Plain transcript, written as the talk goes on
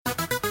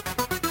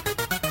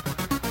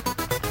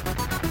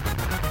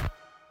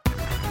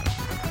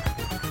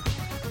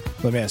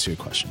Let me ask you a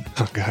question.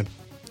 Oh, God.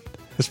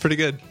 That's pretty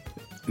good.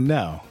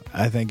 No,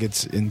 I think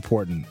it's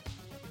important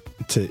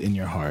to, in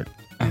your heart,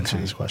 answer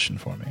this question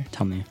for me.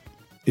 Tell me.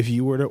 If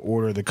you were to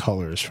order the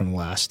colors from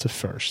last to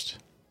first,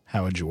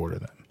 how would you order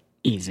them?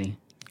 Easy.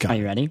 Got Are it.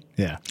 you ready?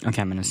 Yeah.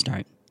 Okay, I'm going to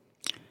start.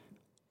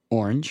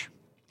 Orange.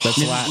 That's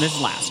This last.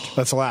 is last.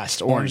 That's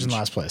last. Orange in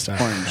last place. All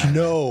right. Orange.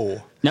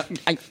 No. No,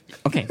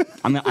 okay.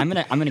 I'm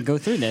gonna go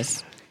through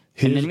this,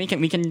 and then we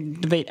can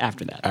debate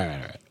after that. All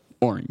right.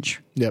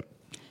 Orange, Yep.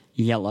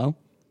 yellow,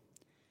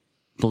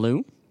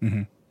 blue,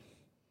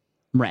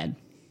 red,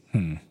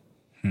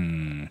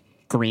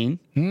 green,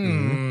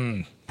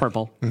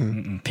 purple,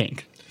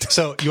 pink.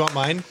 So you want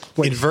mine?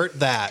 Invert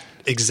that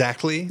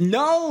exactly,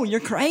 No, you're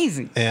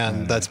crazy.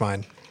 and that's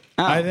mine.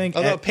 I think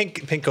Although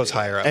pink goes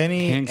higher up.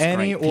 any Pink's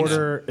great.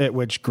 order at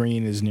which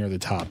green is near the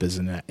top is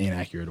an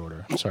inaccurate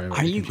order. Sorry. about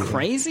Are the you computer.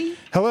 crazy?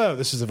 Hello,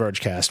 this is the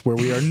Vergecast, where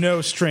we are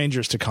no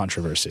strangers to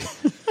controversy.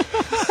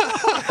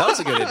 That was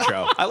a good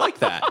intro. I like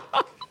that.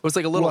 It was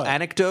like a little What?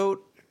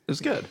 anecdote. It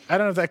was good. I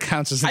don't know if that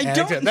counts as an I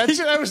don't anecdote.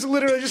 That was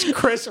literally just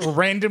Chris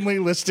randomly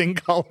listing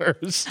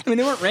colors. I mean,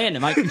 they weren't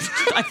random. I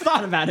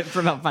thought about it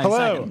for about 5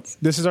 Hello, seconds.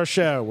 this is our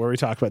show where we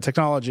talk about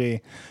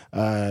technology,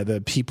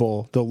 the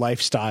people, the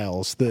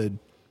lifestyles, the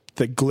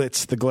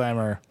glitz, the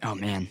glamour. Oh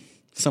man,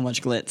 so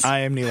much glitz. I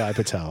am Nilay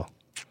Patel.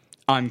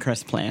 I'm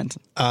Chris Plant.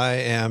 I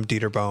am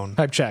Dieter Bone.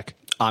 Type check.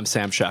 I'm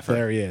Sam Sheffer.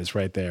 There he is,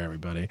 right there,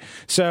 everybody.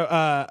 So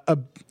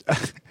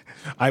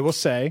I will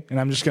say, and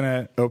I'm just going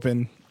to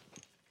open.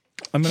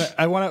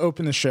 I want to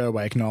open the show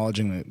by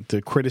acknowledging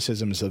the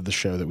criticisms of the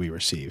show that we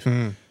receive.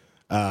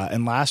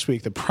 And last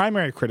week, the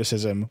primary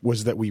criticism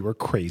was that we were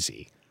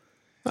crazy.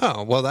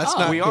 Oh well, that's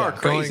not. we are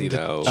going crazy, to-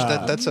 though.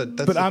 That's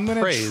But a I'm going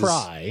to praise.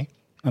 try.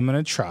 I'm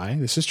going to try.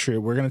 This is true.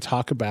 We're going to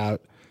talk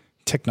about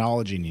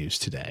technology news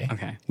today.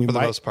 Okay. We For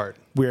the most part.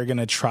 We're going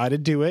to try to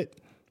do it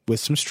with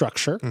some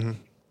structure.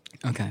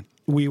 Okay,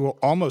 We will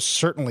almost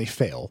certainly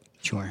fail,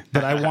 sure.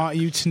 but I want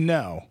you to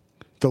know,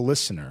 the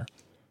listener,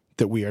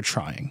 that we are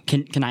trying.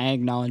 Can I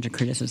acknowledge a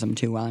criticism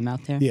too while I'm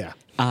out there? Yeah.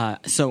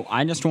 So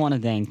I just want to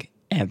thank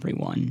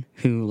everyone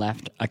who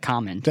left a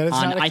comment. That is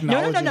not no.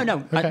 acknowledging-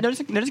 Okay.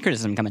 There's a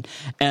criticism coming.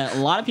 A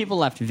lot of people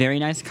left very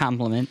nice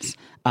compliments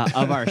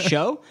of our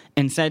show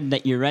and said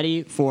that you're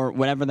ready for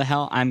whatever the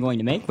hell I'm going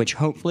to make, which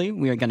hopefully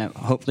we are going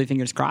to,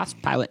 fingers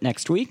crossed, pilot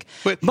next week.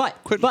 Quit. No.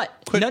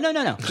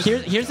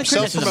 Here's the criticism.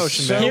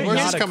 Self-promotion, So man. not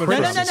Where's this a coming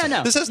criticism. from?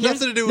 No. This has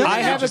nothing to do with. I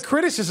have a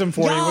criticism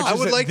for you, which I is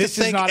would that like to this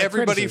is thank not a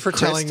everybody for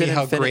criticism. telling me didn't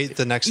how finish. great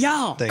the next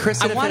Yo, thing. Chris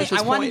I didn't finish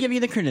his want to point. give you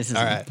the criticism.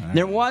 All right.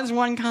 There was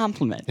one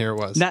compliment. Here it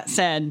was. That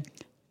said,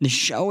 the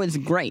show is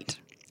great.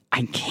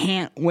 I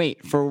can't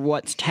wait for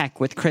What's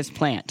Tech with Chris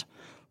Plant.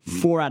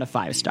 4 out of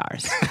 5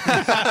 stars.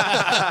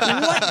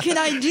 What can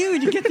I do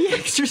to get the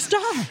extra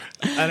star?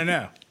 I don't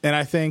know. And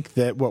I think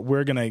that what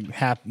we're going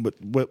to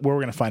what we're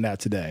going to find out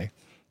today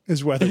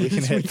is whether we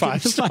can hit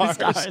 5 stars. 5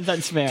 stars.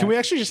 That's fair. Can we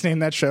actually just name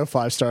that show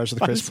 5 Stars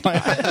with Chris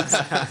Plant?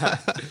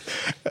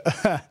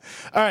 All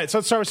right, so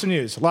let's start with some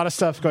news. A lot of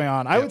stuff going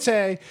on. I would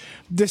say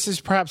this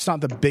is perhaps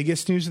not the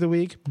biggest news of the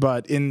week,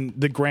 but in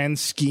the grand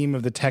scheme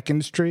of the tech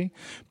industry,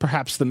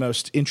 perhaps the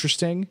most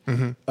interesting.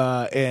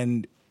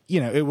 And,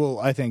 it will,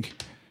 I think,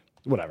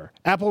 whatever.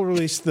 Apple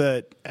released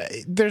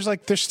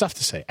there's stuff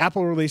to say.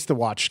 Apple released the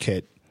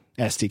WatchKit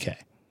SDK.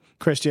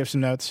 Chris, do you have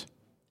some notes?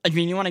 I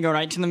mean, you want to go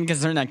right to them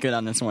because they're not good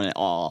on this one at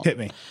all. Hit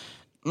me.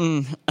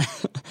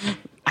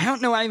 I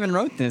don't know why I even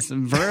wrote this.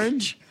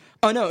 Verge?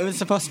 Oh, no, it was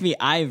supposed to be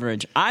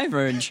iVerge.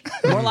 iVerge,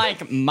 more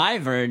like my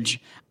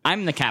Verge.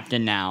 I'm the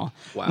captain now,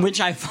 Wow.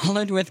 which I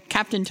followed with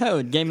Captain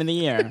Toad, Game of the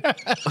Year.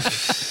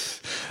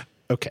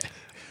 Okay.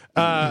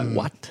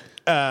 What?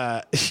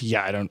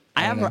 Yeah, I don't.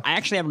 I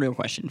actually have a real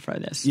question for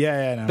this.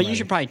 Yeah, no, But you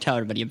should probably tell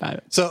everybody about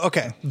it. So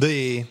okay,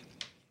 the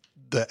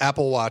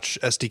Apple Watch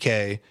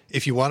SDK.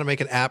 If you want to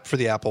make an app for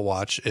the Apple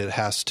Watch, it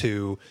has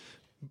to,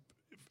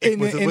 In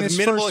with this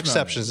minimal first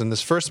exceptions, in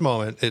this first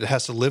moment, it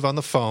has to live on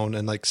the phone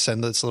and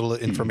send this little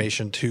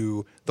information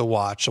to the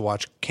watch. The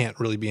watch can't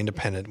really be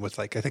independent with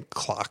I think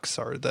clocks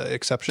are the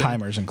exception.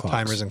 Timers and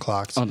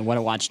clocks. Oh, what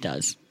a watch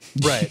does.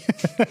 Right.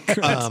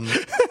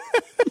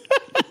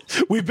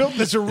 We built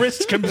this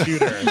wrist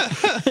computer.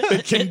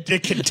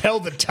 It can tell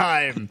the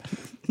time.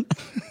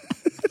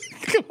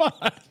 Come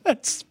on,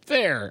 that's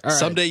fair. All right.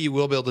 Someday you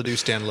will be able to do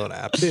standalone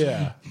apps.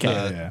 Yeah.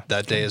 Yeah.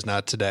 That day is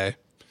not today.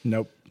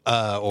 Nope.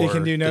 Or It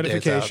can do the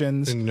day's out.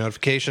 notifications. It can do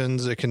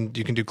notifications. You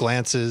can do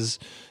glances.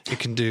 It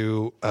can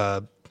do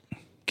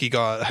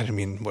Gigaws. I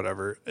mean,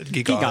 whatever.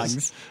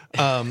 Gigaws.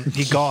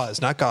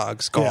 Gigaws, not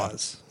Gogs.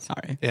 Gauze.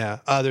 Sorry. Yeah.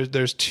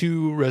 There's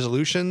 2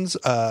 resolutions.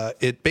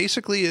 It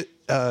basically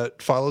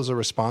follows a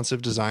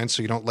responsive design,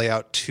 so you don't lay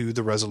out to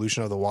the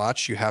resolution of the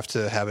watch. You have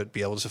to have it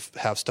be able to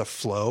have stuff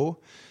flow,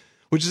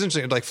 which is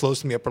interesting. It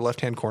flows from the upper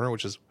left-hand corner,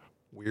 which is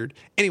weird.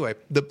 Anyway,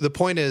 the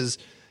point is,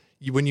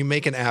 when you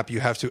make an app, you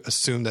have to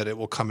assume that it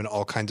will come in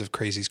all kinds of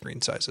crazy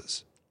screen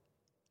sizes,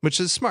 which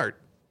is smart.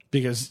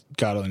 Because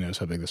God only knows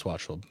how big this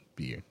watch will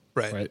be.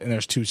 Right. And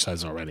there's 2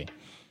 sizes already.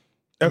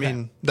 I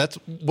mean, that's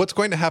what's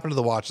going to happen to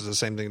the watch is the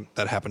same thing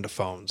that happened to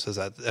phones, is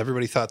that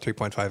everybody thought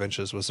 3.5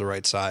 inches was the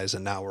right size,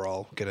 and now we're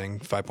all getting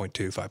 5.2,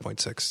 5.6,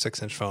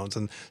 6-inch phones.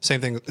 And same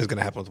thing is going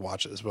to happen with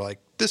watches. We're like,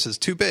 this is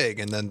too big.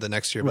 And then the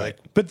next year, Right.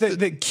 But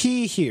the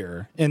key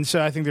here, and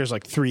so I think there's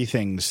like three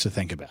things to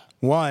think about.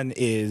 One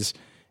is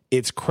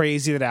it's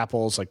crazy that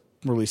Apple's like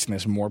releasing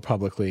this more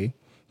publicly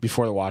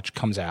before the watch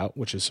comes out,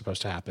 which is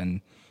supposed to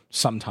happen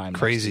sometime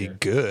crazy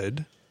next year.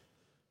 good.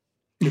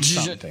 It's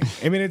something.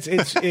 I mean,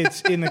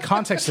 it's in the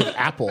context of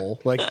Apple,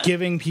 like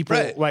giving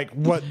people like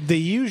what they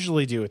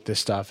usually do with this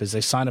stuff is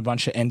they sign a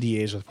bunch of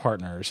NDAs with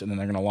partners, and then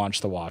they're going to launch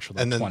the watch with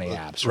like 20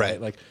 apps,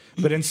 right? Like,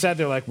 but instead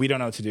they're like, we don't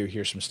know what to do.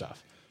 Here's some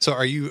stuff. So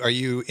are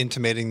you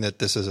intimating that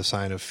this is a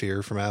sign of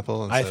fear from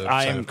Apple instead of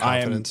I sign am of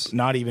confidence?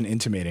 not even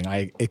intimating.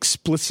 I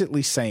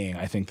explicitly saying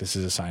I think this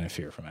is a sign of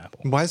fear from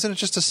Apple. Why isn't it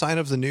just a sign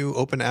of the new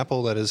open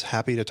Apple that is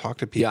happy to talk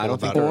to people? Yeah, I don't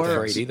think about they're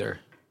it? afraid either.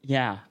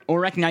 Yeah, or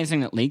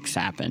recognizing that leaks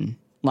happen.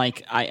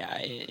 Like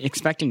I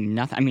expecting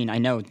nothing. I mean, I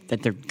know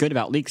that they're good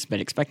about leaks, but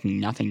expecting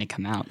nothing to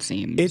come out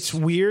seems. It's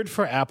weird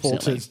for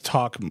Apple silly. to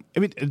talk. I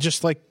mean,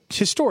 just like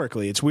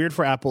historically, it's weird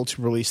for Apple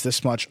to release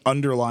this much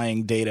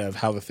underlying data of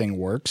how the thing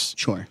works,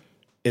 sure.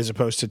 as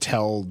opposed to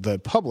tell the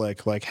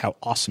public like how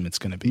awesome it's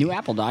going to be. New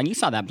Apple dog. You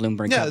saw that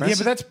Bloomberg cover. Yeah,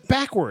 but that's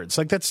backwards.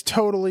 Like that's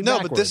totally No,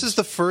 backwards. but this is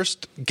the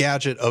first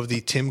gadget of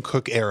the Tim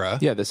Cook era.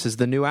 Yeah, this is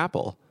the new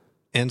Apple.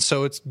 And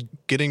so it's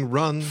getting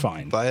run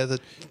Fine. via the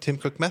Tim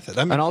Cook method.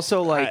 I mean, And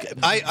also, like,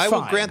 I will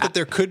fine. grant that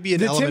there could be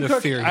an the element Tim Cook,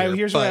 of fear here.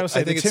 here's what I but would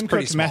say: I think the it's Tim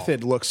pretty Cook small.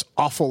 method looks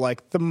awful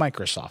like the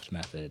Microsoft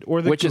method,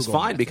 or the which is Google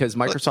fine method. because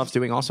Microsoft's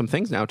doing awesome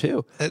things now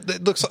too.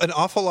 It looks an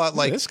awful lot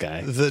like this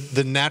guy.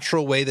 the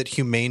natural way that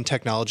humane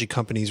technology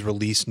companies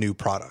release new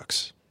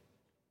products.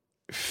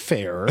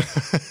 Fair,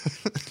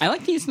 I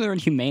like the use of the word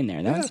humane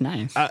there. That was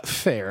nice.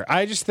 fair.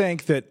 I just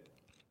think that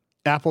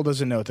Apple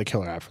doesn't know what the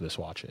killer app for this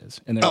watch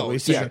is, and they're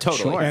releasing yeah,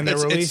 totally. And they're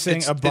It's- releasing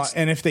it's- a bunch. it's-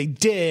 And if they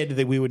did,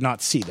 then we would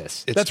not see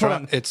this. It's That's what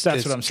I'm. That's what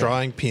I'm saying.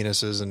 drawing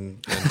penises and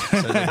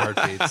sending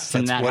heartbeats.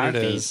 Send That's that what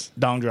heartbeat. it is.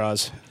 Dong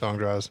draws. Dong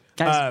draws.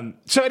 Guys,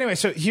 So anyway,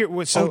 so here.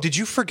 So Did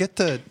you forget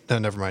the? No,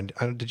 never mind.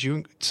 Did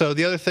you? So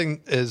the other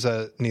thing is,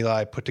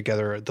 Nilay put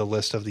together the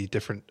list of the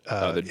different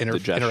the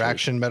gestures.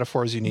 interaction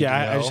metaphors you need to know.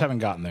 I just haven't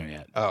gotten there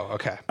yet. Oh,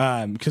 okay.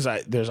 Because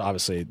there's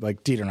obviously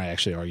like Dieter and I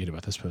actually argued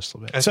about this post a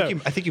little bit.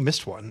 I think you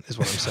missed one. Is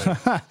what I'm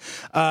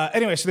saying.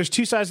 Anyway, so there's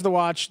two sides of the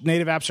watch.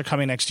 Native apps are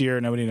coming next year.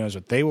 Nobody knows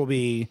what they will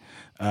be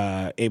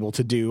able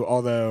to do.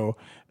 Although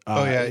you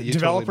totally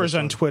developers missed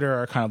on one. Twitter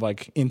are kind of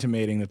like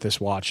intimating that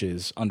this watch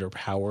is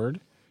underpowered.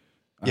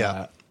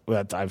 Yeah.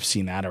 That I've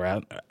seen that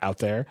out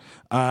there.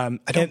 I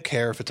don't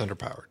care if it's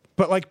underpowered.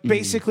 But like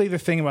basically the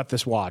thing about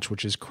this watch,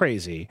 which is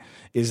crazy,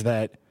 is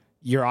that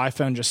your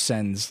iPhone just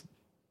sends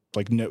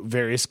like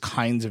various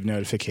kinds of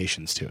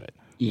notifications to it.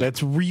 Yeah.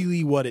 That's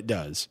really what it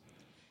does.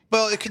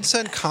 Well, it can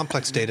send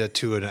complex data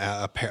to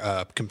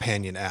a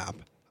companion app.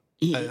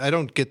 I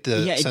don't get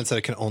the sense that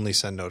it can only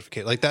send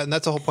notifications like that, and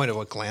that's the whole point of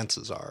what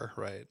glances are,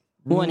 right?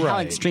 well, and how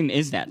right. extreme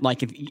is that? Like,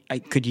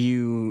 could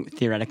you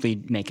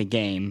theoretically make a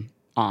game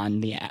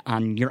on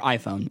your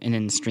iPhone and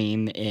then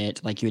stream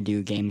it like you would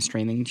do game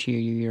streaming to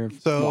your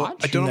So watch?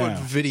 I don't know No.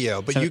 about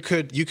video, but you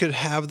could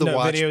have the No,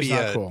 watch video's be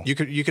not cool. you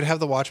could have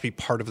the watch be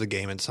part of the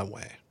game in some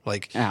way.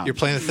 Like Oh, you're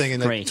playing the thing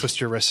and then great. twist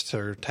your wrist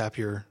or tap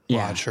your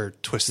Yeah. watch or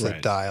twist the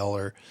Right. dial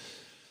or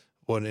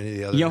one any of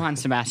the other. Johann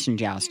Sebastian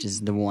Joust is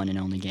the one and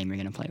only game you're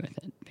going to play with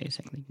it,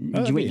 basically.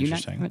 that'd be you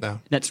interesting. No.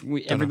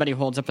 Everybody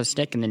holds up a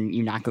stick and then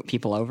you knock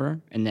people over,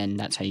 and then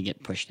that's how you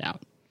get pushed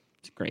out.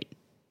 It's great.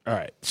 All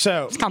right.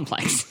 So It's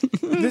complex.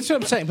 that's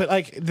what I'm saying. But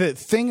like the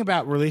thing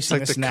about releasing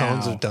like this the now,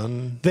 cones of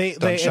Dun. they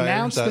Dunshire,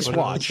 announced is that this what it is?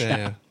 watch.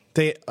 Yeah.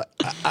 They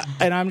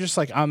and I'm just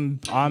like I'm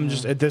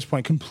just at this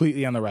point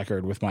completely on the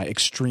record with my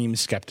extreme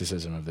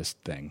skepticism of this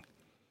thing.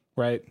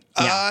 Right?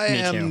 I me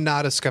too. am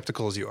not as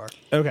skeptical as you are.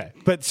 Okay.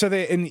 But so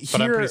they and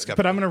I'm here pretty skeptical.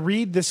 but I'm going to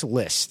read this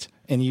list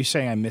and you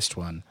saying I missed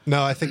one.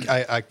 No, I think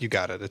I you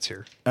got it. It's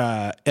here.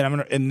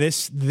 And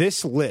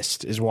this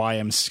list is why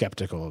I'm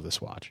skeptical of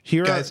this watch.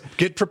 Here Guys, are,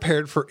 get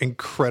prepared for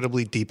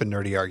incredibly deep and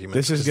nerdy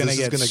arguments. this is going to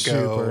get gonna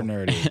super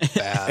nerdy.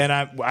 bad. And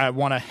I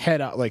want to head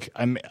out like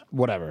I'm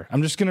whatever.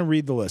 I'm just going to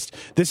read the list.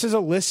 This is a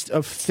list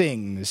of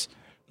things,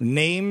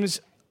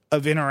 names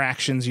of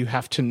interactions you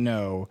have to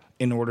know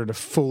in order to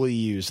fully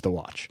use the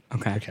watch.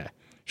 Okay.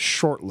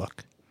 Short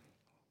look,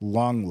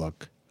 long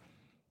look,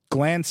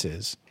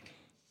 glances,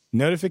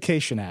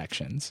 notification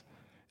actions.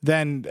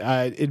 Then,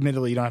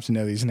 admittedly, you don't have to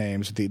know these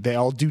names. They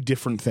all do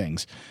different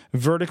things.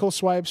 Vertical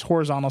swipes,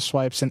 horizontal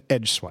swipes, and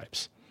edge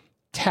swipes.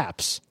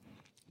 Taps.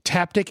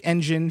 Taptic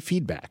engine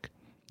feedback.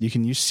 You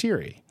can use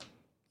Siri.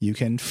 You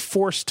can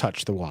force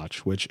touch the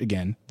watch, which,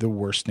 again, the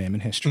worst name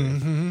in history.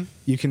 Mm-hmm.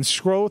 You can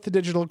scroll with the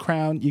digital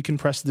crown. You can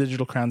press the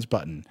digital crown's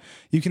button.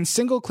 You can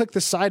single-click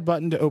the side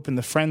button to open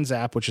the Friends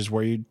app, which is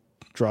where you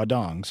draw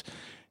dongs.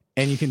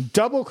 And you can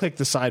double-click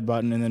the side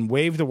button and then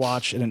wave the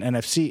watch at an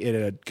NFC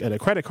at a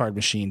credit card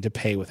machine to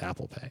pay with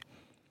Apple Pay.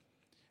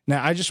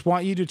 Now, I just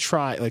want you to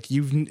try. Like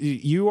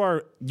you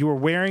are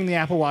wearing the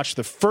Apple Watch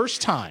the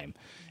first time,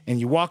 and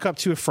you walk up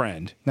to a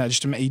friend. Now,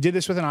 you did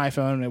this with an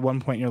iPhone at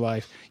one point in your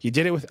life.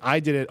 I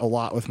did it a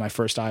lot with my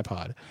first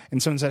iPod.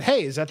 And someone said,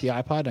 "Hey, is that the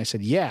iPod?" And I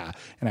said, "Yeah."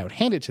 And I would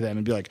hand it to them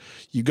and be like,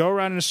 "You go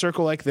around in a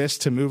circle like this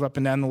to move up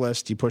and down the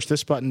list. You push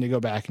this button to go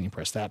back, and you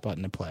press that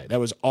button to play."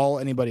 That was all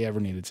anybody ever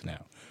needed to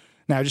know.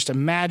 Now, just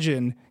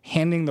imagine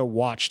handing the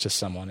watch to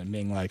someone and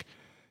being like,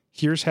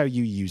 "Here's how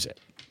you use it."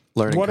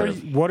 Learning What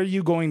curve. are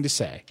you going to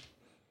say?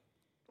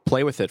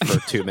 Play with it for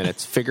 2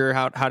 minutes. Figure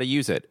out how to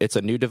use it. It's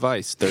a new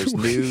device. There's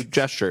new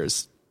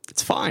gestures.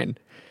 It's fine.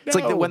 It's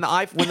like when the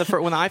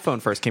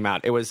iPhone first came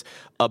out, it was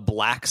a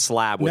black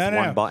slab with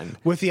one button.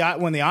 When the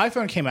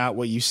iPhone came out,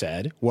 what you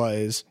said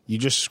was you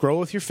just scroll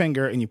with your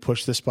finger and you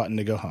push this button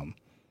to go home.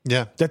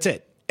 Yeah. That's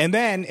it. And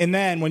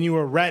then when you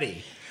were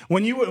ready,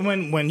 when you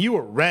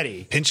were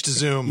ready, Pinch to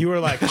zoom. you were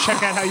like,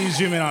 check out how you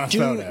zoom in on a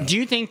photo. Do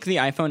you think the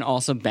iPhone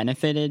also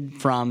benefited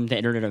from the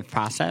iterative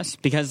process?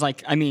 Because,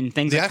 things the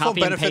like iPhone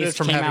copy and benefited paste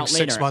from came having out 6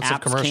 later. months of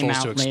Apps came commercials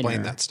out to explain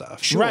later. that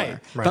stuff. Sure. Right.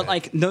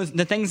 But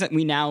the things that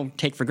we now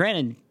take for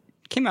granted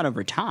came out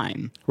over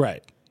time.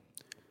 Right.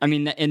 I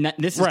mean,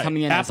 this is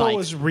coming in Apple as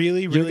was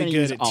really, you're really gonna good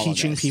use at all of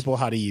teaching this. people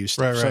how to use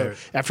stuff. Right.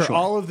 After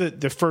all of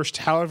the first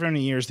however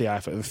many years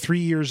the 3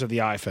 years of the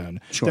iPhone,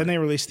 then they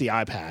released the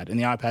iPad, and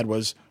the iPad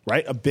was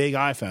a big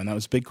iPhone. That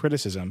was big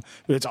criticism,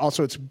 but it's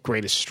also its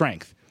greatest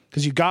strength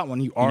because you got one,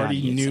 you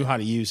already knew how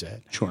to use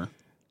it. Sure.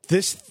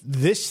 This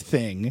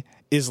thing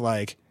is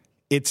like,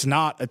 it's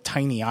not a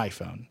tiny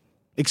iPhone.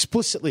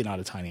 Explicitly not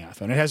a tiny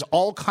iPhone. It has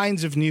all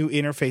kinds of new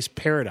interface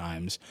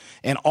paradigms,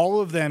 and all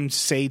of them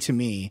say to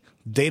me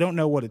they don't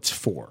know what it's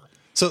for.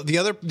 So the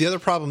other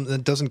problem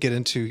that doesn't get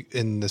into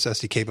in this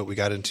SDK, but we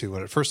got into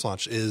when it first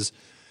launched, is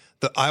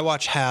the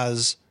iWatch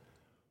has,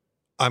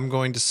 I'm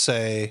going to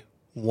say,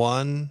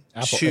 one,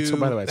 Apple, two.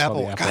 by the way, it's called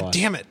Apple. the Apple God Watch.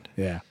 damn it!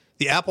 Yeah.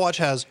 The Apple Watch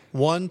has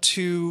 1,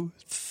 2,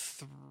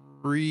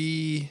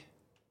 3,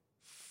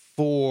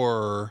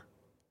 4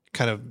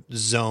 kind of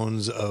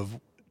zones of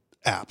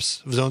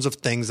apps, zones of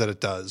things that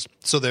it does.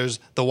 So there's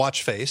the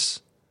watch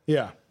face.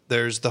 Yeah.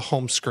 There's the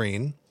home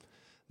screen.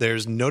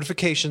 There's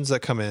notifications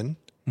that come in.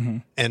 Mm-hmm.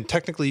 And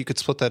technically you could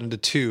split that into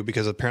 2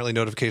 because apparently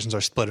notifications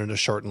are split into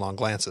short and long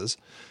glances.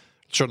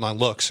 Short and long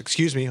looks,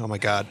 excuse me. Oh my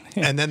God.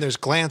 And then there's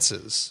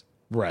glances.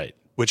 Right.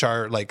 Which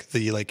are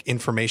the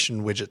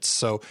information widgets.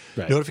 So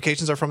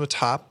notifications are from the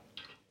top.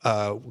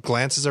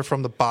 Glances are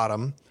from the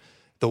bottom.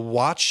 The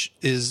watch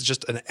is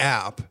just an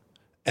app.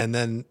 And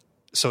then,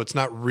 so it's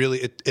not really,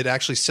 it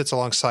actually sits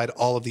alongside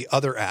all of the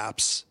other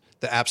apps.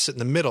 The apps sit in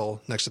the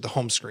middle next to the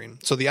home screen.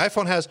 So the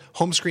iPhone has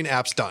home screen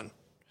apps done.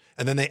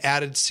 And then they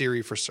added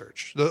Siri for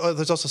search.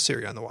 There's also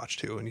Siri on the watch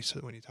too when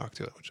you talk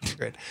to it, which is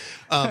great.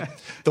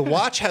 The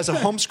watch has a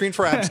home screen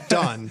for apps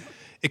done,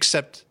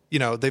 except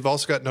they've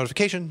also got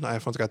notification. The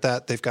iPhone's got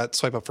that. They've got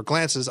swipe up for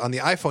glances. On the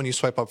iPhone, you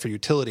swipe up for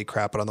utility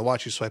crap, but on the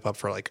watch, you swipe up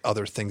for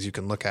other things you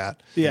can look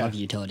at. Yeah. Love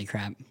utility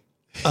crap.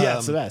 Yeah,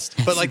 it's the best.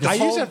 But I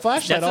use a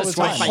flashlight That's all a the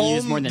swipe time. I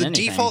use more than the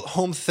anything. default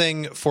home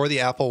thing for the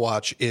Apple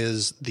Watch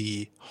is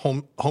the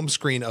home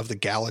screen of the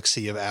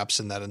galaxy of apps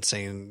in that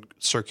insane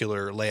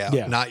circular layout,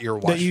 not your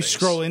watch that you face.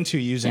 scroll into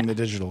using the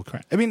digital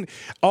crown. I mean,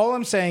 all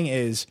I'm saying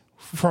is,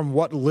 from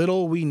what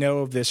little we know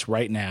of this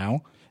right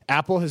now,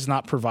 Apple has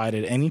not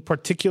provided any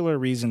particular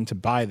reason to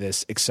buy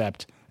this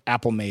except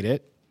Apple made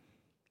it.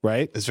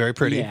 Right? It's very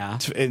pretty. Yeah.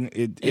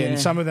 And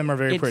some of them are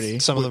very pretty.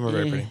 Some of them are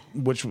very pretty.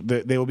 Which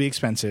they will be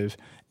expensive.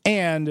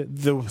 And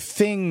the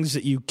things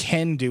that you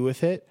can do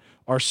with it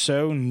are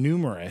so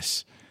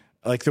numerous.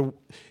 Like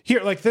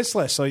this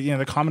list. So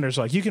the commenters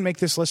are like, you can make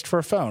this list for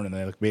a phone, and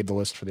they made the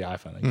list for the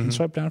iPhone. You can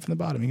swipe down from the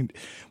bottom. You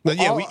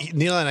can,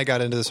 Neil and I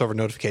got into this over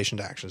notification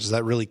to actions. Does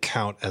that really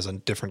count as a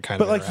different kind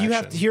but of interaction? you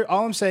have to hear.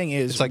 All I'm saying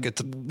is, it's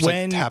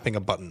like tapping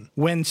a button.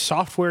 When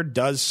software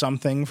does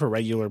something for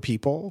regular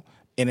people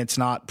and it's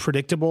not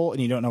predictable, and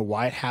you don't know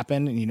why it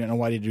happened, and you don't know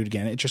why to do it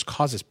again, it just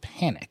causes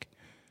panic.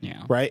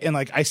 Yeah. Right. And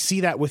I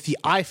see that with the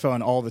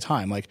iPhone all the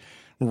time.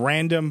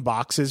 Random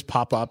boxes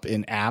pop up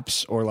in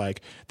apps, or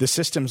the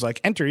system's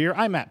enter your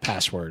IMAP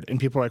password, and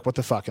people are like, what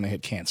the fuck? And they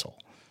hit cancel.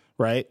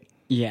 Right.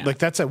 Yeah.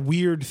 That's a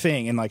weird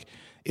thing. And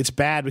it's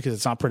bad because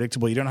it's not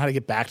predictable. You don't know how to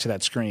get back to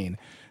that screen.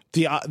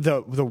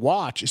 The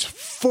watch is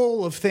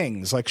full of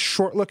things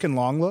short look and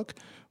long look,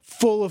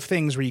 full of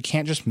things where you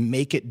can't just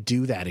make it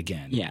do that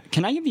again. Yeah.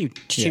 Can I give you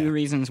 2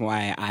 reasons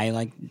why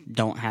I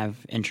don't have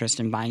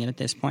interest in buying it at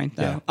this point,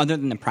 though? Yeah. Other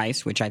than the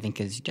price, which I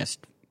think is just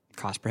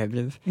cost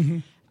prohibitive,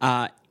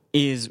 Mm-hmm.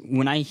 is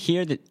when I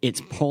hear that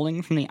it's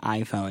pulling from the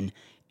iPhone,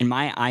 and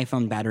my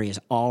iPhone battery is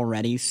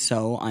already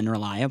so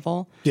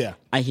unreliable. Yeah.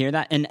 I hear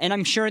that, and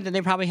I'm sure that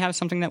they probably have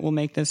something that will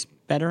make this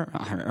better,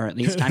 or at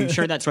least I'm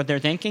sure that's what they're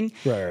thinking.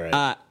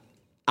 Right.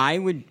 I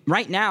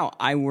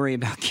worry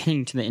about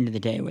getting to the end of the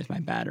day with my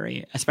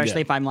battery,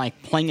 especially if I'm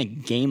playing a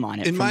game on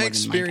it. In for my more than,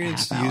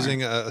 experience a half hour.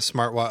 using a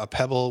smartwatch, a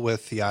Pebble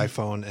with the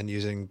iPhone, and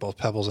using both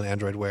Pebbles and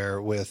Android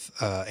Wear with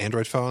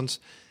Android phones,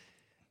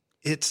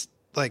 it's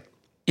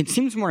it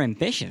seems more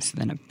ambitious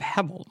than a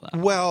Pebble, though.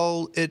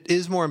 well, it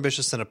is more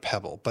ambitious than a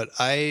Pebble, but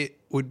I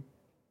would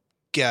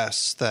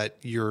guess that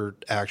you're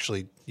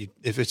actually,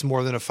 if it's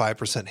more than a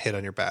 5% hit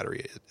on your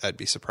battery, I'd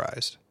be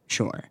surprised.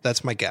 Sure.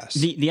 That's my guess.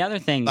 The other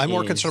thing I'm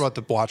more concerned about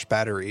the watch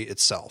battery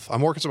itself. I'm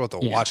more concerned about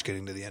the watch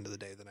getting to the end of the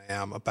day than I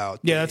am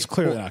about that's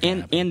clearly not going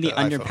to happen. And the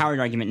iPhone. underpowered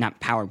argument,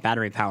 not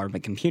battery power,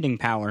 but computing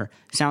power,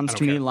 sounds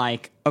to me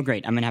like, oh,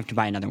 great, I'm going to have to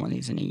buy another one of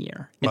these in a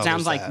year. It Well,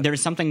 sounds there's like that.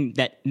 there's something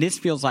that this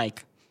feels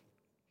like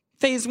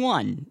phase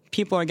one.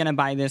 People are going to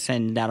buy this,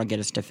 and that'll get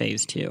us to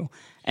phase two.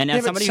 And as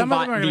but somebody who some of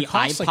bought them are the gonna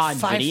cost, like,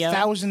 iPod video,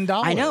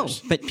 $5,000. I know,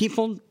 but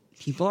people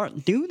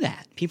do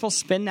that. People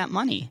spend that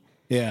money.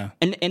 Yeah.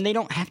 And they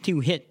don't have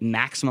to hit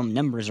maximum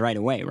numbers right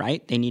away,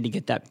 right? They need to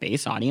get that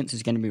base audience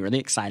who's going to be really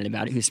excited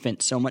about it, who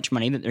spent so much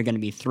money that they're going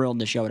to be thrilled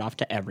to show it off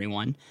to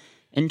everyone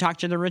and talk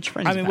to their rich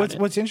friends about it.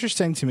 What's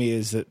interesting to me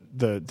is that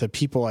the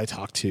people I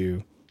talk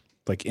to,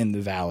 like in the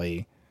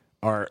Valley,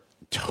 are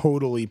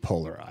totally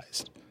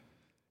polarized.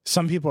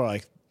 Some people are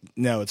like,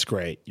 no, it's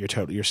great.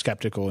 You're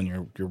skeptical and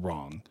you're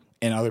wrong.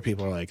 And other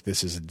people are like,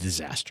 this is a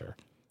disaster.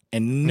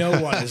 And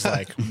no one is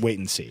like, wait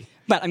and see.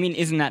 But, I mean,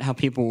 isn't that how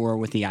people were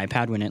with the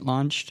iPad when it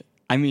launched?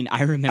 I mean,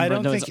 I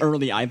remember those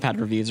early iPad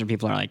reviews where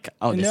people are like,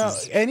 oh,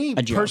 this is any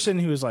a joke. person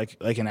who is like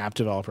an app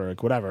developer,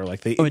 like whatever,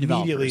 like they developers.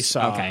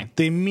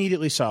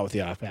 immediately saw what the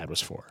iPad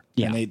was for.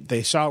 Yeah. And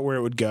they saw where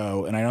it would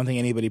go, and I don't think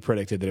anybody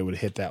predicted that it would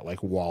hit that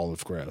like wall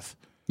of growth.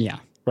 Yeah.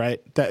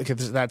 Right?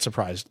 That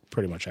surprised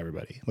pretty much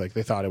everybody. Like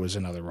they thought it was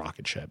another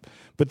rocket ship.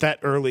 But that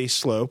early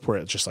slope where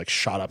it just like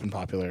shot up in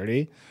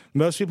popularity,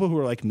 most people who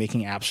were like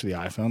making apps for the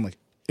iPhone like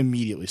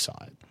immediately saw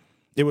it.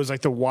 It was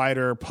like the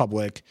wider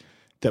public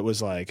that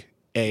was like,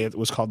 it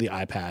was called the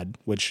iPad,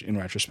 which in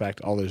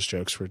retrospect, all those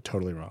jokes were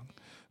totally wrong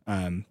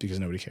because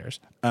nobody cares.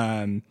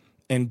 And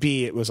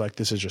B, it was like,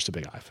 this is just a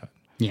big iPhone.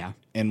 Yeah.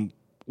 And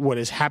what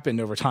has happened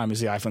over time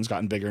is the iPhone's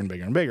gotten bigger and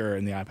bigger and bigger,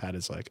 and the iPad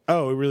is like,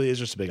 oh, it really is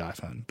just a big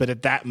iPhone. But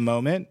at that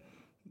moment,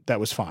 that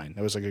was fine.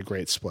 That was like a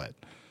great split.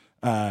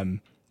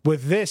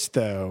 With this,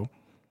 though,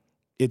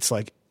 it's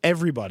like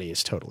everybody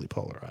is totally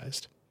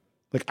polarized.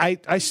 Like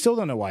I still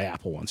don't know why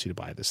Apple wants you to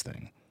buy this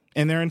thing.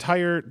 And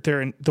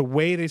the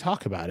way they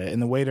talk about it and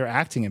the way they're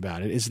acting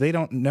about it is they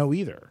don't know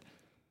either.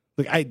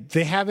 Like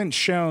they haven't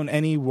shown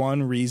any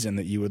one reason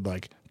that you would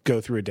like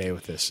go through a day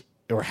with this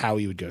or how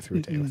you would go through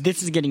a day with it.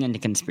 This is getting into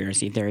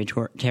conspiracy theory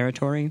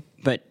territory,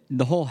 but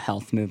the whole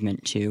health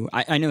movement too.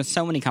 I know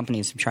so many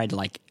companies have tried to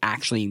like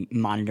actually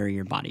monitor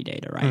your body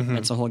data, right? Mm-hmm.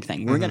 That's the whole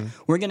thing.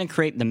 We're gonna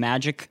create the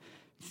magic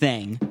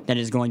thing that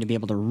is going to be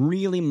able to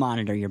really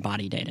monitor your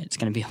body data. It's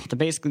going to be able to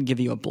basically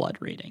give you a blood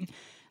reading.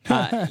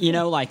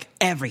 Like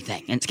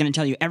everything. And it's going to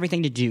tell you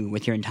everything to do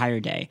with your entire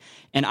day.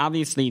 And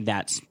obviously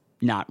that's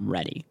not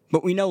ready.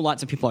 But we know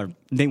lots of people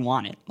they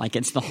want it. Like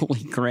it's the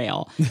holy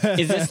grail.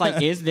 Is this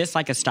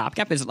like a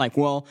stopgap? Is it like,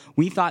 well,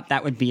 we thought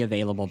that would be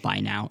available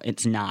by now.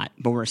 It's not,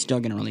 but we're still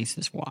going to release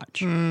this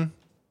watch.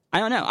 I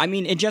don't know. I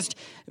mean, it just,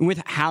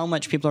 with how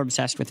much people are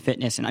obsessed with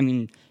fitness, and I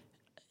mean,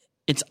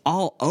 it's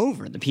all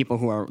over the people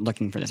who are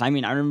looking for this. I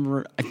mean, I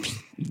remember,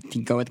 if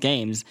you go with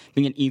games,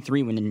 being at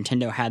E3 when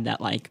Nintendo had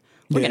that like,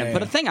 we're going to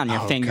put a thing on your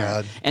finger.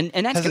 God. And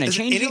that's going to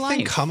change your life.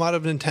 Anything come out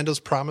of Nintendo's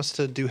promise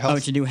to do health? Oh,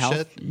 to do health?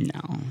 Shit?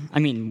 No. I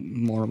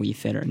mean, more Wii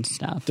Fitter and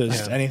stuff.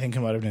 Does anything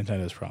come out of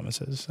Nintendo's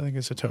promises? I think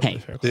it's a totally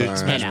fair Dude,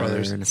 question. Smash Hey, now.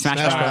 Brothers. Smash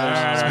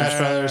Brothers. Smash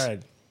Brothers.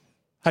 Hype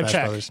Smash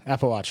check. Brothers.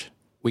 Apple Watch.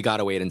 We got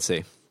to wait and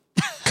see.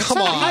 Come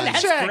on.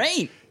 That's check.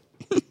 great.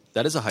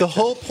 That is a hype. The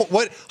whole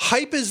what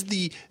hype is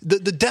the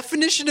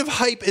definition of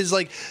hype is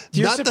like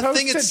You're not the supposed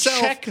thing to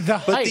itself, check the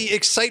but hype. the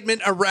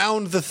excitement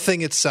around the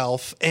thing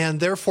itself,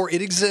 and therefore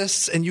it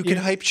exists, and you can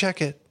hype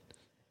check it.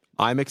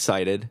 I'm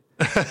excited.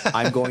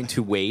 I'm going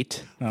to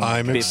wait.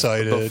 I'm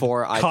excited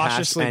Before I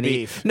Cautiously pass any.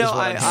 beef No, is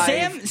what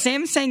I'm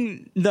Sam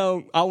saying,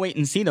 though, I'll wait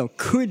and see, though,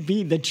 could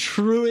be the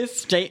truest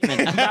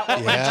statement about what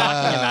we're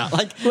talking about.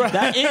 Like,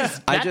 that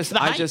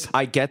is.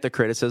 I get the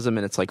criticism,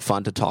 and it's like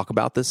fun to talk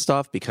about this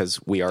stuff because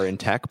we are in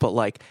tech, but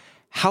like,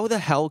 how the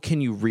hell can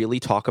you really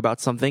talk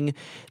about something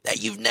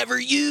that you've never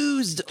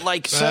used?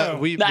 Like,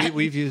 we've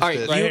used all right,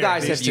 it. you here,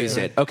 guys these have two. used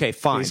it. Okay,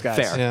 fine, These guys.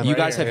 fair. Yeah, you right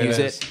guys here, have it used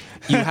is. it.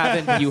 You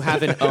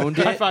haven't owned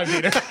it. High five,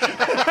 Peter.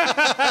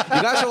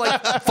 You guys are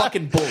like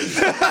fucking bullies.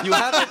 You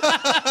haven't.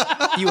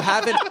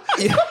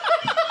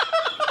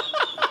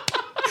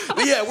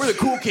 Yeah, we're the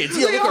cool kids.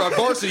 Yeah, look at our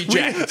varsity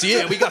jackets.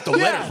 Yeah, we got the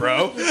letter,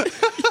 bro.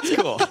 It's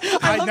cool.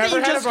 I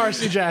never had a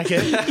varsity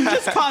jacket. You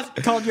just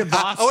called your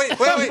boss. Wait!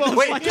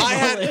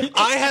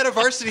 I had a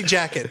varsity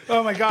jacket.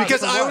 Oh my God,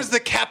 Because for I what? was the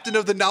captain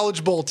of the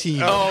Knowledge Bowl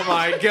team. Oh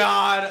my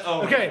god.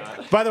 Oh Okay,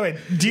 by the way,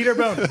 Dieter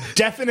Bone,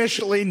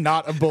 definitionally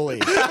not a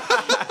bully.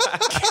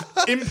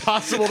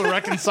 Impossible to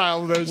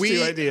reconcile those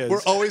two ideas.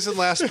 We're always in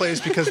last place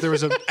because there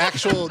was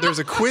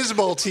a quiz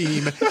bowl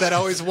team that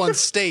always won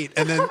state,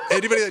 and then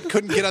anybody that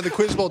couldn't get on the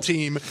quiz bowl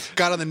team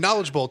got on the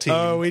Knowledge Bowl team.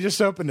 Oh, we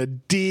just opened a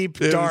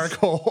deep, It was- dark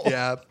hole.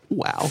 Yeah.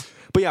 wow.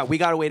 But yeah, we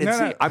gotta wait and No,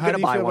 see. no. I'm How gonna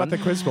do you buy feel one. about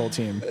the Quiz Bowl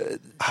team?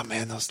 Oh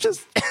man, those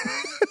Just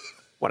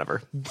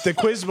whatever. The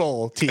Quiz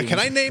Bowl team. Can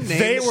I name names?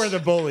 They were the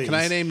bullies. Can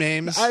I name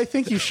names? I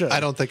think you should. I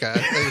don't think I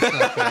think it's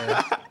not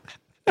fair.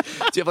 Do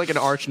you have like an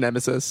arch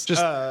nemesis?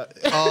 Just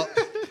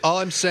All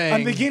I'm saying,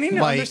 I'm beginning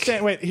to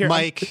understand. Wait, here,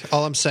 Mike.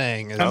 All I'm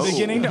saying is, I'm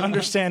beginning to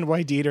understand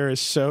why Dieter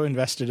is so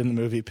invested in the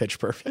movie Pitch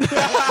Perfect.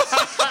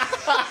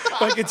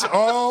 Like it's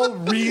all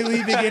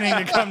really beginning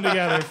to come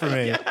together for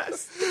me.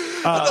 Yes.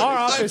 Our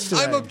office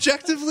today. I'm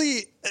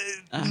objectively.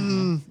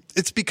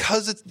 It's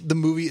because the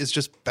movie is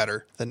just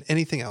better than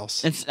anything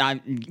else.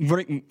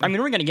 We're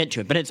going to get to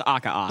it, but it's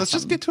awesome. Let's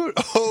just get to it.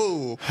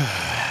 Oh.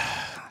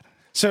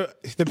 So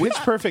the Pitch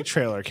Perfect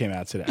trailer came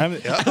out today. I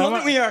love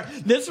that we are.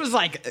 This was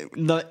like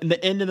the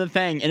end of the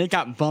thing, and it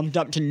got bumped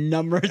up to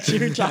number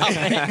 2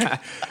 topic.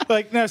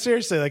 Like no,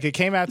 seriously. Like it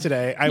came out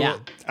today.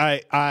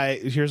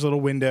 Here's a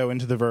little window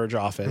into the Verge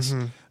office.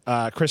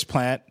 Chris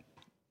Plant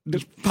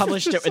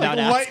published it without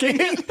asking.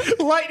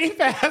 Lightning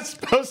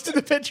fast posted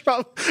the Pitch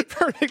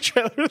Perfect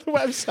trailer to the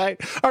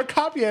website. Our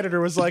copy editor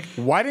was like,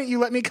 "Why didn't you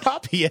let me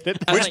copy it?"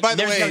 Which, by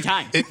the there's way, no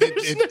time.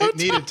 it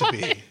needed to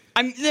be.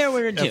 There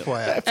were 2.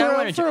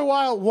 For a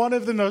while, one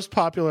of the most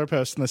popular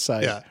posts on the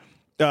site.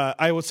 Yeah.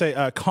 I would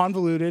say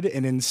convoluted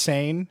and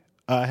insane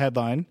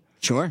headline.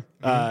 Sure.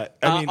 I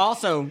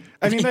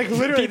mean, like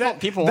literally,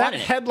 people that wanted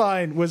it.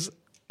 headline was.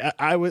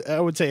 I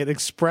would say an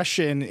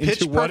expression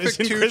into what is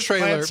in Chris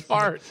Plant's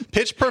heart.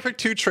 Pitch Perfect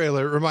 2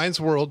 trailer reminds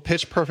world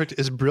Pitch Perfect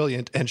is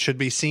brilliant and should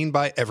be seen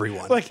by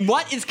everyone. Like,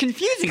 what is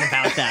confusing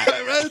about that?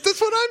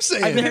 That's what I'm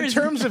saying. I mean, in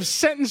terms of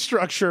sentence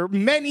structure,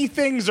 many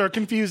things are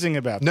confusing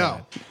about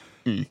that.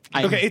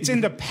 Okay, it's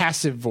in the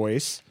passive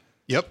voice.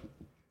 Yep.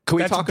 Can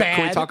we talk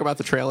about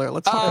the trailer?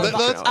 Let's talk about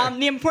the trailer.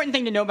 The important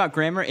thing to know about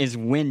grammar is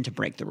when to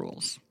break the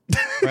rules.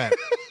 Right.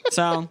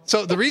 So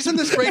the reason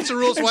this breaks the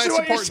rules, why it's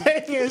what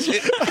important, you're saying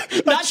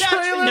is not to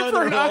actually know the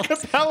for an rules.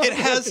 acapella.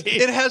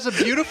 it has a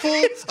beautiful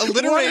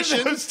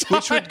alliteration,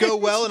 which would go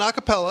well in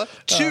acapella.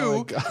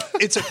 2,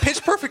 it's a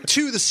Pitch Perfect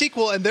 2, the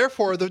sequel, and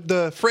therefore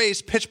the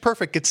phrase Pitch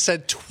Perfect gets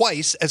said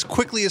twice as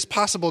quickly as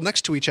possible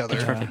next to each other.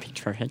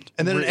 Pitch perfect.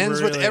 And then it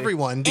ends with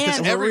everyone because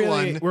And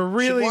everyone we're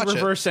really should watch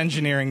reverse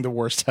engineering the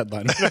worst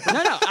headline. No,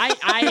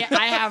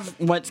 I have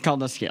what's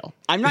called a skill.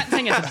 I'm not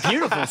saying it's a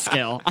beautiful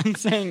skill. I'm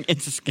saying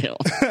it's a skill.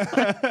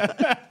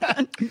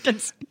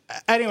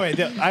 Anyway,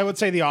 I would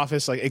say The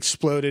Office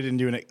exploded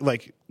into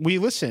we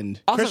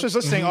listened. Also, Chris was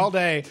listening all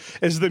day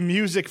as the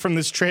music from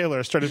this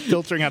trailer started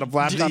filtering out of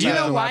laptop. Do you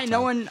know why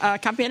no one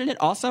copied it?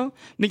 Also,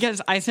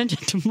 because I sent it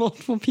to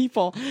multiple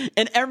people,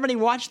 and everybody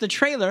watched the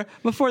trailer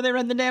before they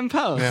read the damn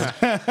post.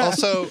 Yeah.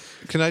 Also,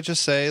 can I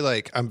just say,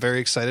 I'm very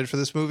excited for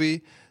this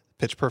movie.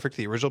 Pitch Perfect,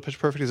 the original Pitch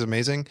Perfect, is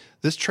amazing.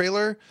 This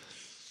trailer,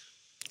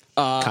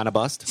 kind of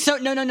bust. So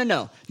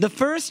no. The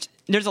first,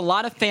 there's a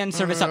lot of fan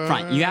service up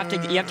front. You have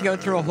to go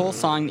through a whole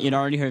song that you'd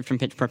already heard from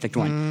Pitch Perfect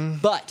 1.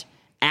 But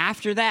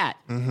after that,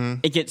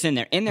 it gets in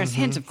there, and there's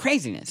hints of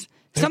craziness.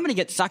 Somebody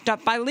gets sucked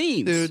up by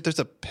leaves. dude, there's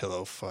a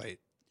pillow fight.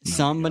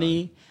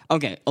 Somebody.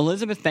 Okay,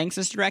 Elizabeth Banks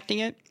is directing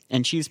it,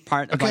 and she's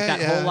part of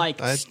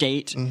whole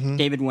state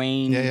David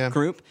Wayne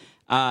group.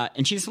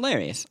 And she's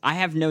hilarious. I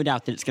have no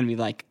doubt that it's going to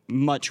be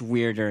much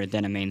weirder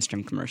than a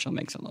mainstream commercial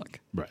makes it look.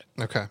 Right.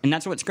 Okay. And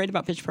that's what's great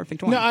about Pitch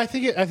Perfect 1. No, I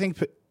think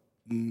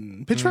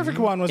Pitch Perfect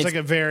 1 was It's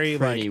a very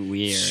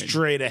weird,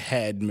 straight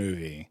ahead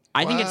movie.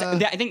 I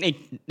think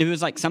it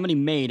was somebody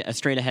made a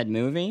straight ahead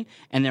movie,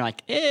 and they're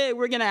like,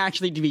 we're going to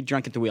actually be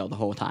drunk at the wheel the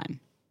whole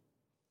time.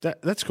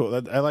 That's cool.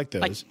 I like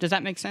those. Does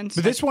that make sense?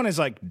 But this one is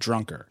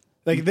drunker.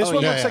 This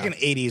one looks like an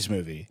 80s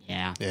movie.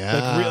 Yeah.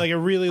 Yeah. It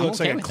really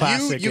looks okay like a with that.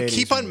 classic. You 80s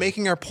keep on movie.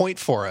 making our point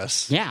for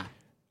us. Yeah.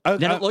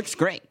 Then it looks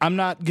great. I'm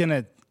not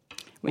gonna.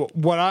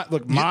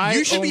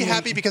 You should be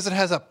happy because it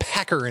has a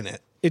Packer in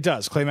it. It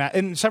does.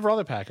 And several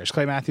other Packers.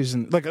 Clay Matthews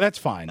and that's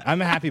fine. I'm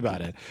happy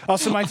about it.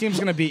 Also, my team's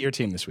going to beat your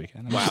team this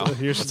weekend. Wow. Also,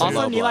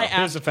 Neeli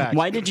asked,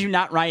 why did you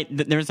not write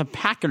that there's a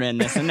Packer in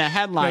this in the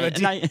headline?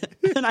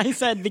 And I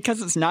said,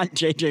 because it's not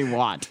J.J.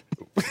 Watt.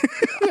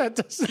 That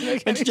doesn't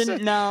make any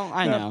sense. No,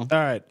 I know. All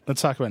right,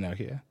 let's talk about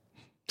Nokia.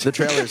 The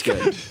trailer's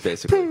good,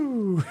 basically.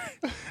 Oh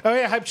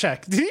yeah, hype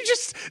check. Did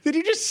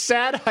you just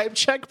sad hype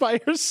check by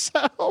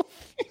yourself?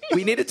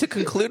 We needed to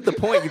conclude the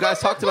point. You guys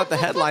talked about the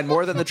headline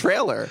more than the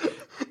trailer.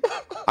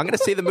 I'm going to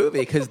see the movie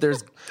because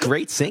there's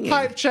great singing.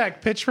 Hype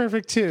check. Pitch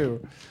Perfect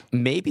 2.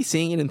 Maybe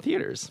seeing it in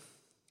theaters.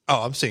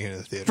 Oh, I'm seeing it in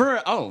the theater.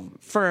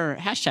 For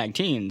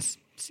 #teens,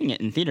 seeing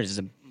it in theaters is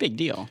a big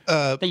deal.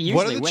 What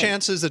are the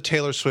chances that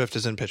Taylor Swift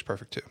is in Pitch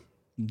Perfect 2?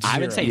 I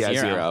would say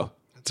zero.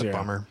 It's a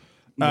bummer.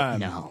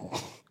 No.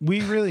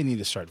 We really need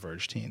to start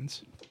Verge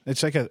Teens.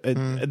 It's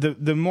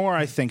the more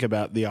I think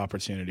about the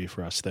opportunity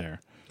for us there.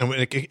 And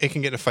it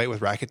can get in a fight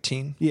with Racket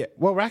Teen. Yeah.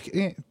 Well, Racket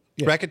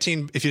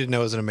Teen, if you didn't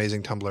know, is an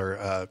amazing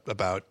Tumblr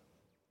about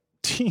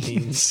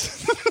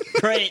teens.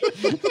 Great.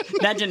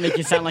 That didn't make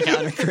you sound like an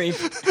utter creep.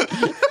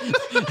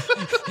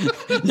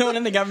 No one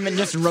in the government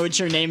just wrote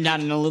your name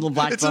down in a little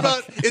black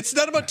book. It's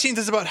not about teens.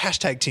 It's about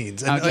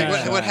 #teens and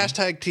what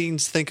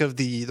 #teens think of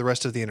the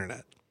rest of the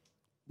internet.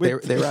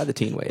 They ride the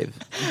teen wave.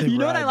 You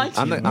know what I like?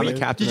 I'm the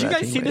captain. Did you of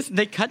that guys teen see wave. this?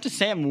 They cut to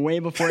Sam way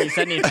before he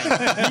said anything.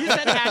 You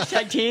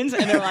said #teens,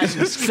 and they're like,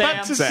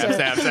 Sam.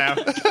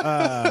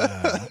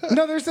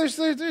 No,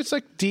 there's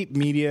deep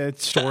media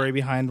story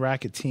behind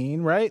Racket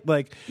Teen, right?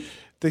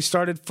 They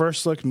started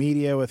First Look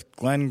Media with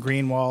Glenn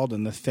Greenwald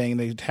and the thing.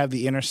 They had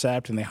The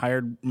Intercept, and they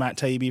hired Matt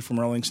Taibbi from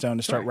Rolling Stone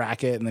to start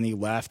Racket, and then he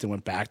left and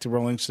went back to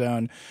Rolling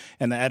Stone.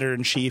 And the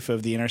editor-in-chief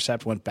of The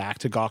Intercept went back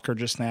to Gawker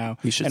just now.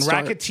 And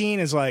Racket Teen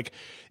is like,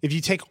 if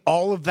you take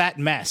all of that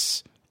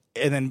mess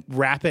and then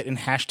wrap it in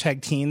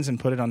hashtag teens and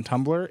put it on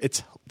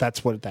Tumblr,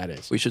 that's what that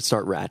is. We should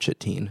start Ratchet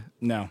Teen.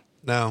 No.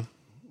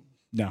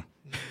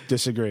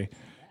 Disagree.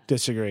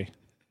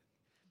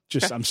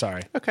 I'm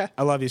sorry. Okay.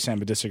 I love you, Sam,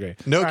 but disagree.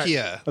 Nokia.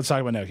 Right, let's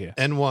talk about Nokia.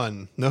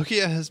 N1.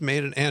 Nokia has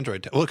made an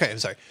Android. I'm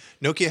sorry.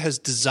 Nokia has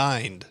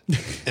designed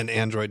an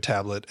Android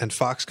tablet, and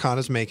Foxconn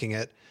is making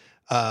it.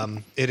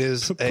 It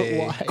is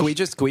why? Can we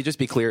just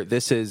be clear?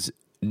 This is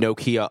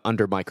Nokia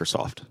under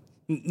Microsoft.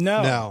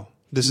 No.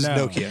 This is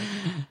Nokia.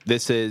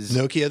 This is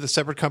Nokia, the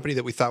separate company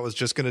that we thought was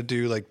just going to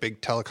do like big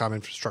telecom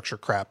infrastructure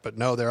crap, but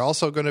no, they're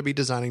also going to be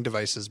designing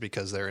devices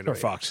because they're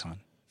innovators.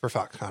 For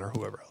Foxconn or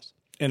whoever else.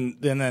 And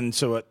then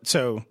so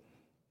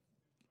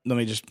let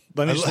me lay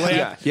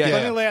out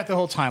the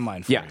whole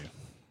timeline for you.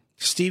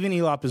 Stephen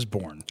Elop is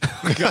born.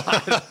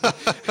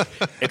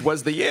 It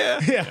was the year.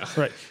 Yeah,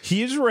 right.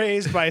 He is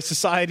raised by a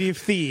society of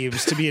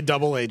thieves to be a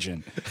double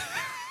agent.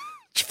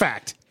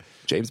 Fact.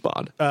 James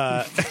Bond. Wait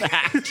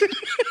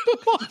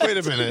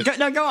a minute.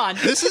 Go on.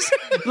 This is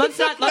let's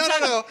not.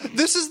 No.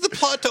 This is the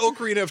plot to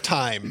Ocarina of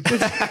Time.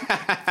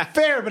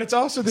 Fair, but it's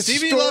also the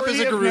Stevie story Elop is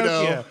a of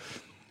Gerudo. Nokia.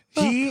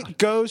 He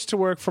goes to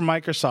work for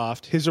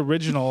Microsoft, his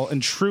original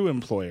and true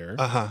employer.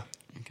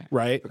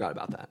 Right? Forgot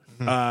about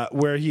that.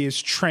 Where he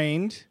is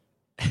trained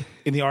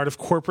in the art of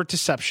corporate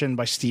deception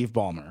by Steve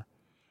Ballmer.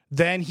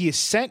 Then he is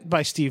sent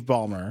by Steve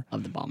Ballmer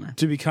Of the Ballmer.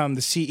 to become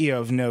the CEO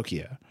of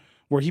Nokia,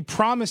 where he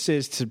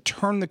promises to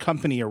turn the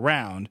company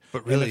around.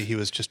 But really, he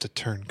was just a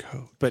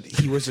turncoat. But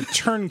he was a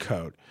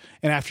turncoat.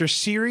 And after a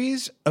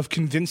series of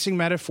convincing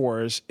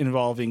metaphors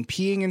involving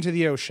peeing into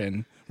the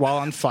ocean while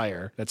on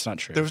fire, that's not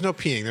true. There was no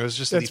peeing. There was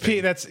just That's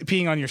leaping. that's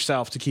peeing on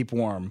yourself to keep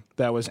warm.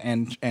 That was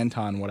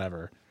Anton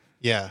whatever.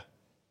 Yeah.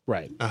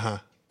 Right.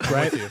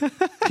 Right?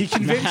 He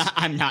convinced...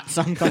 I'm not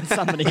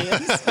somebody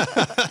is.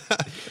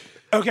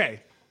 Okay.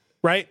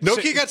 Right?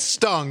 Nokia got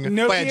stung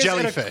by a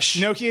jellyfish.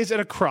 Nokia is at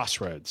a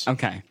crossroads.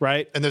 Okay.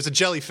 Right? And there's a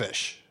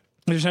jellyfish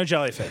There's no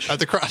jellyfish. at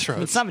the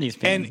crossroads. Somebody's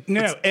paying.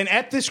 And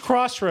at this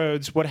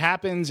crossroads, what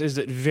happens is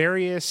that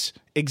various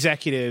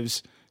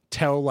executives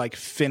tell like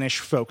Finnish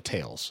folk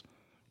tales.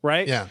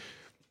 Right? Yeah.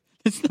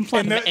 It's the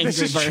plot of Angry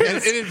this is Birds. true.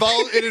 And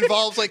it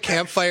involves like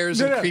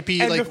campfires and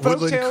creepy And like the folk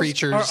woodland tales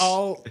creatures.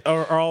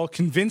 are all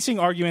convincing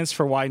arguments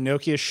for why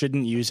Nokia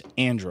shouldn't use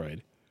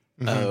Android.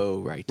 Oh,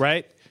 right.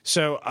 Right?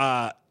 So,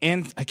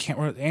 and I can't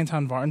remember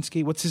Anton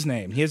Varnsky. What's his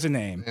name? He has a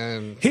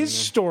name. His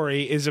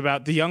story is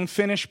about the young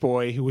Finnish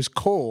boy who was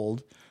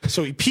cold,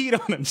 so he peed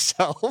on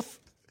himself.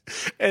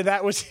 And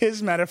that was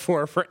his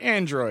metaphor for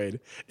Android.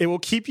 It will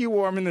keep you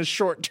warm in the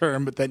short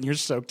term, but then you're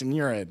soaked in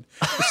urine.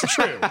 It's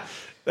true.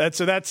 That's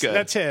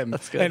him.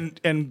 That's good.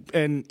 And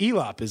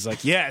Elop is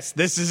like, yes,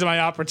 this is my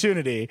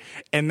opportunity,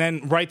 and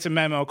then writes a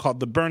memo called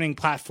the Burning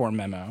Platform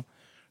Memo.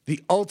 The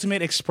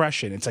ultimate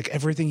expression. It's like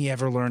everything he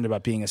ever learned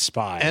about being a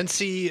spy.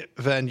 Ansi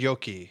Van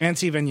Yoki.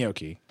 Ansi Van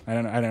Yoki. I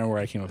don't know where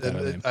I came up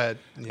with that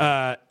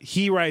name.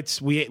 He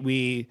writes,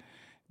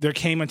 there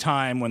came a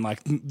time when like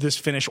this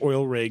Finnish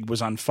oil rig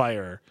was on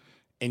fire,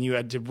 and you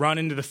had to run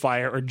into the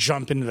fire or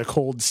jump into the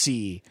cold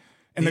sea.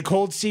 And the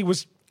cold sea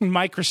was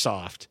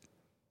Microsoft.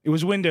 It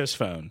was Windows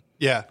Phone.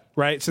 Yeah.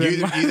 Right? So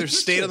You either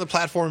stayed on the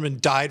platform and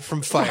died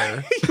from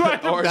fire.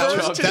 Or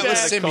that was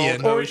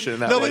Simian. But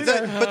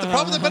the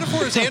problem with the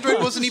metaphor is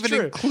Android wasn't even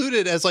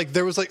included as like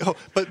there was like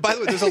but by the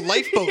way there's a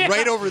lifeboat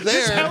right over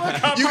there.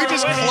 You could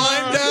just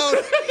climb down.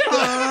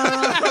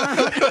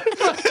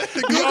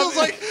 Google's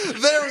like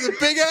there was a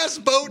big ass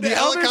boat and a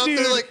helicopter.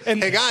 Dude, like,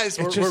 hey guys,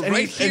 we're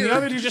right here. And the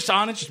other dude just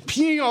on it, just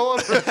peeing all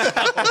over.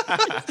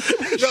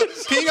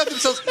 Peeing out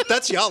themselves.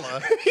 That's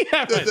Yala.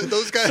 Yeah,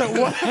 Those guys. So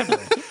whatever.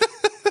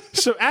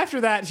 So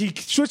after that, he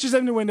switches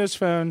them to Windows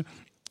Phone.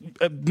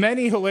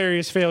 Many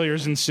hilarious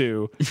failures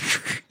ensue.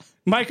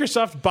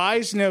 Microsoft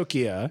buys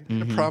Nokia.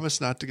 I promise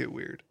not to get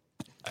weird.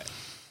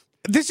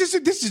 This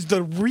is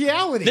the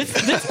reality.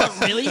 This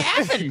what really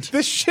happened.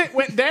 This shit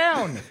went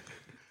down.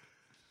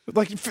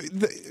 Like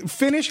the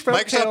Finnish folk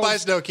Microsoft tales,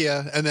 buys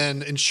Nokia, and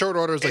then in short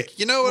order is like,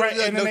 you know what? right?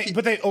 And then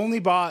but they only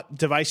bought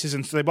devices,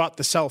 and so they bought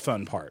the cell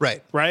phone part.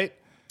 Right.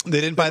 They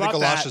didn't buy the bought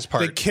galoshes that.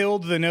 part. They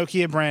killed the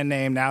Nokia brand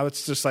name. Now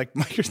it's just like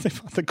Microsoft. They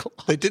bought the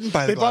galoshes. They didn't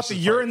buy the They bought the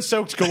galoshes part.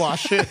 urine-soaked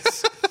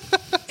galoshes.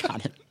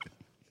 Got it.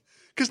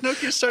 Because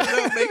Nokia started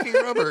out making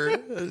rubber.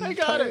 I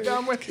got it.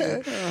 I'm with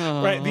you.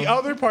 Right. The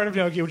other part of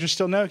Nokia, which is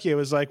still Nokia,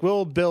 was like,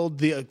 we'll build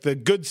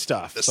the good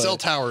stuff. The cell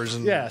towers.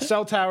 And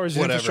cell towers,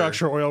 whatever.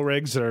 infrastructure, oil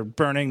rigs that are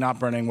burning, not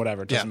burning,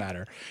 whatever. It doesn't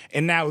matter.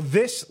 And now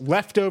this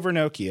leftover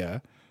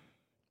Nokia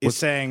is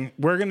saying,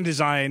 we're going to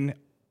design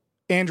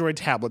Android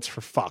tablets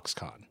for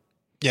Foxconn.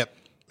 Yep.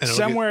 And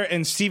Somewhere,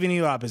 and Stephen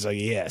Elop is like,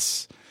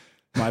 yes.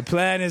 My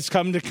plan has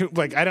come to,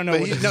 like, I don't know.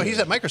 He's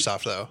at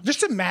Microsoft, though.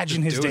 Just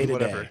imagine his doing day-to-day.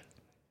 whatever.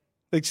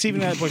 Like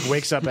Stephen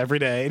wakes up every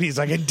day and he's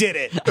like, I did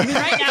it. I mean,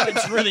 right now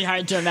it's really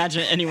hard to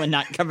imagine anyone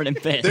not covered in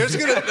piss. There's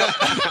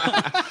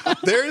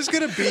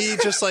gonna be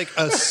just like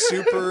a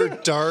super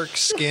dark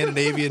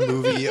Scandinavian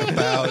movie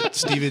about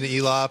Stephen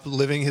Elop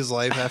living his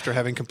life after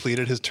having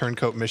completed his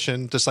turncoat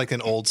mission, just like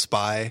an old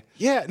spy.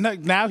 Yeah, no,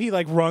 now he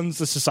runs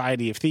the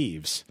Society of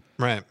Thieves.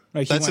 Right.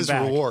 Like, he That's went his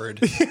back. reward.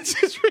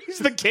 He's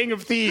the king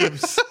of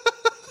thieves.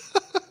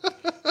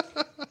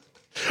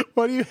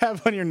 What do you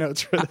have on your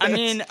notes for this? I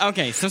mean,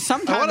 okay, so I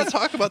sometimes want to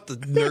talk about the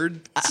nerd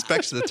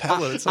specs of the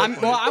tablet. At some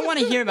point. I want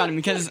to hear about him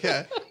because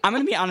Yeah. I'm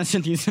going to be honest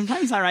with you.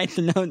 Sometimes I write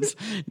the notes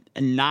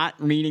not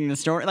reading the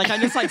story. Like, I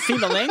just see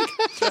the link,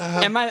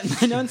 and my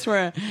notes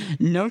were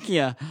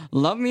Nokia,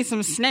 love me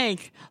some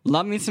Snake,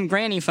 love me some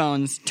granny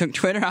phones, took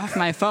Twitter off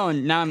my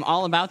phone. Now I'm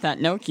all about that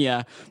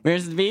Nokia.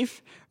 Where's the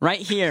beef? Right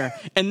here.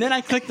 And then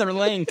I click the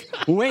link.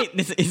 Wait,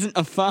 this isn't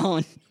a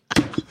phone.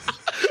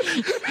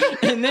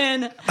 And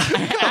then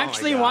I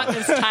actually want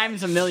this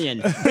times a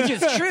million, which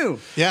is true.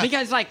 Yeah.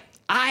 Because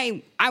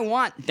I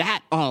want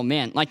that. Oh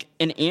man, like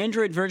an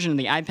Android version of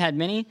the iPad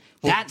Mini.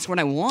 That's what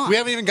I want. We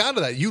haven't even gotten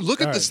to that. You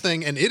look at this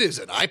thing, and it is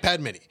an iPad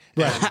Mini.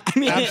 Right. I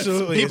mean,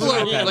 Absolutely. it's People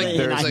are literally like, an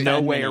There's iPad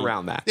no way Mini.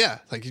 around that. Yeah,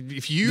 like if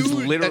It's you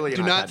literally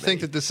do an not iPad think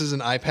Mini. that this is an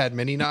iPad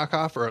Mini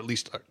knockoff, or at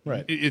least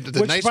Right. The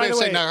Which, nice by way of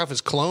the saying way- knockoff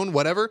is clone,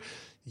 whatever.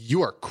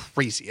 You are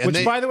crazy. And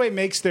Which, by the way,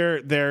 makes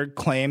their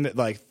claim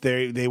that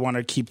they want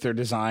to keep their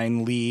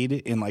design lead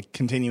in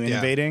continue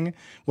innovating.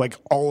 Like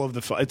all of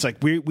it's like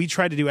we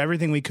tried to do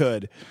everything we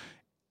could,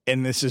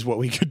 and this is what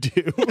we could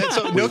do. And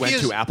so We went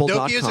to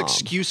Apple.com. Nokia's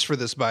excuse for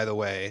this, by the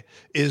way,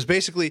 is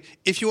basically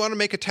if you want to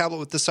make a tablet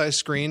with this size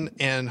screen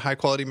and high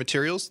quality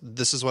materials,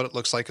 this is what it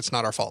looks like. It's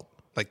not our fault.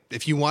 Like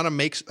if you want to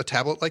make a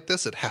tablet like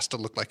this, it has to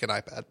look like an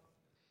iPad.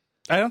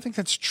 I don't think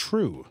that's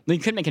true. We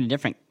could make it a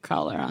different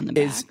color on the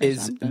back.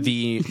 Is something.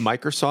 the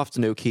Microsoft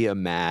Nokia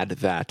mad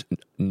that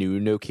new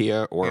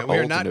Nokia or Yeah, we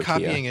are old not Nokia,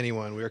 copying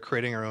anyone. We are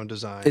creating our own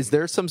design. Is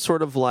there some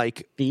sort of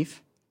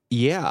beef?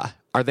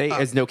 are they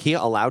is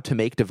Nokia allowed to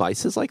make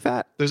devices like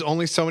that? There's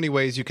only so many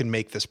ways you can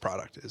make this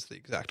product. Is the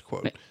exact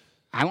quote.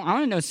 I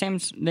want to know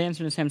the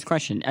answer to Sam's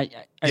question.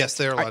 Yes,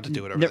 they're allowed to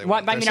do whatever they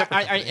want. I mean, They're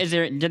separate companies. is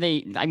there? Do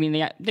they? I mean,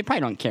 they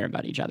probably don't care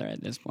about each other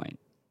at this point.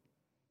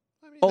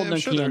 I Old mean, I'm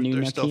Nokia, sure new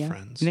they're Nokia. still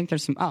friends. You think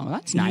there's some? Oh,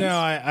 that's nice. No,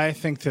 I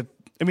think that.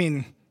 I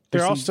mean,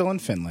 they're all still in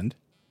Finland.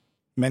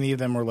 Many of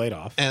them were laid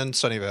off. And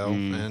Sunnyvale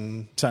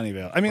and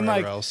Sunnyvale. I mean,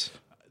 wherever else.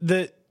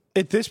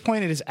 at this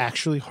point, it is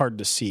actually hard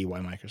to see why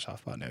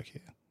Microsoft bought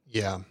Nokia.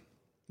 Yeah.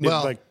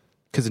 Well,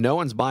 Because no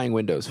one's buying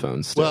Windows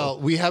phones still.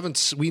 we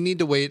haven't. We need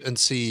to wait and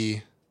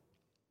see.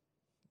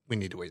 We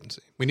need to wait and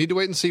see. We need to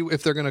wait and see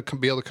if they're going to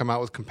be able to come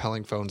out with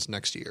compelling phones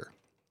next year.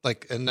 I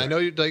know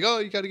you're like, oh,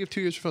 you got to give 2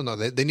 years for phone. No,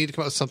 they need to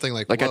come out with something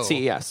like at whoa,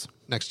 CES,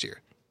 next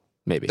year.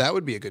 maybe. That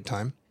would be a good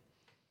time.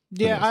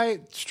 Yeah, I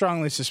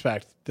strongly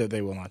suspect that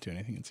they will not do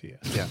anything in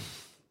CES. Yeah.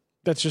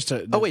 That's just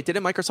a. Oh wait,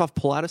 didn't Microsoft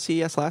pull out of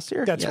CES last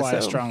year? That's Yeah, why I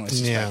so- strongly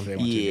suspect Yeah. they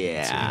won't do anything in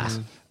Yeah,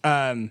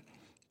 CES.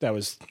 That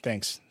was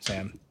thanks,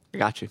 Sam. I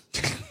got you.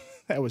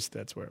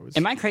 That's where it was.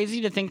 Am I crazy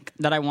to think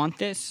that I want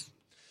this?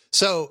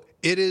 So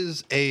it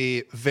is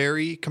a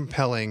very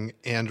compelling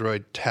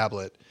Android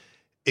tablet,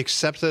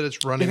 except that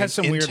it's running It has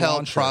an some weird Intel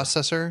launcher.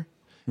 processor.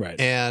 Right.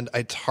 And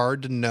it's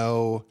hard to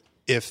know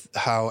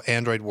how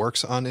Android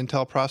works on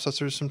Intel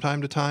processors from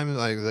time to time.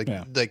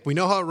 Like we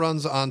know how it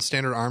runs on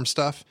standard ARM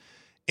stuff.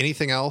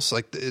 Anything else,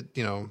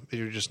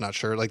 you're just not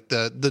sure. Like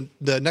the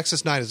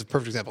Nexus 9 is a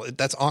perfect example.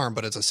 That's ARM,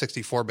 but it's a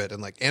 64-bit,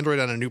 and like Android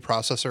on a new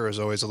processor is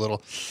always a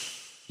little.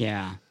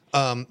 Yeah.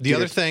 The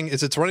other thing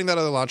is it's running that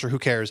other launcher. Who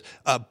cares?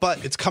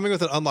 But it's coming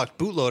with an unlocked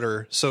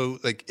bootloader, so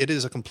like it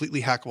is a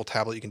completely hackable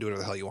tablet. You can do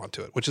whatever the hell you want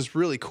to it, which is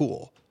really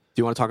cool. Do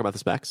you want to talk about the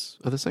specs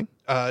of this thing?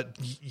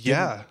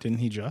 Yeah. Didn't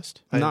he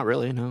just? Not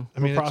really. No. I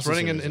mean, What it's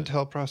running processor an is it?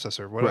 Intel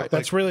processor. Right.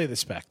 That's really the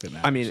spec that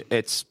matters. I mean,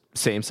 it's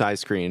same size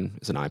screen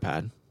as an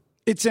iPad.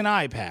 it's an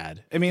iPad.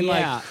 I mean,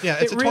 Yeah.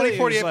 It's a really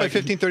 2048 is by like-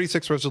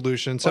 1536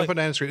 resolution,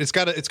 7.9 screen. It's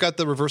got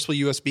the reversible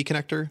USB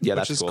connector, Yeah, which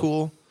that's is cool.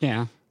 cool.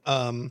 Yeah.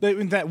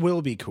 That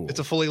will be cool. It's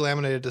a fully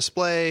laminated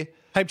display.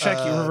 Type check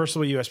your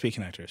reversible USB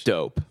connectors.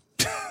 Dope.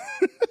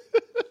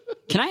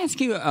 Can I ask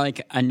you a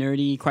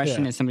nerdy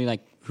question Yeah. as somebody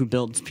who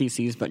builds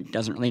PCs but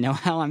doesn't really know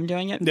how I'm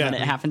doing it, Yeah. but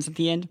it happens at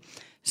the end?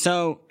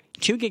 So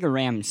 2 gig of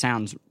RAM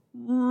sounds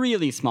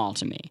really small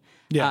to me.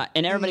 Yeah.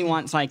 And everybody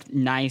wants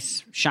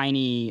nice,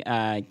 shiny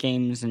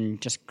games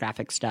and just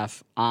graphic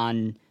stuff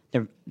on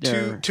their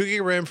 2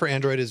 gig RAM for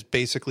Android is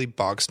basically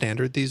bog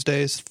standard these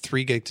days.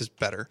 3 gigs is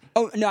better.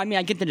 Oh, no, I mean,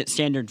 I get that it's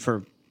standard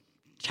for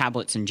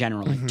tablets in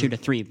general, like 2 to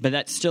 3, but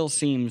that still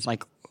seems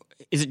like,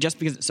 is it just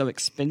because it's so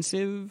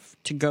expensive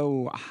to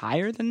go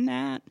higher than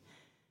that?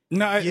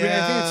 No, I think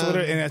it's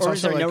literally, and it's Or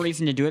is also there no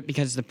reason to do it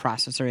because the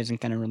processor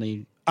isn't going to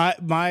really...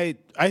 I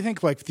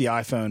think like the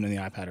iPhone and the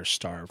iPad are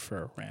starved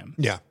for RAM.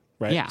 Yeah.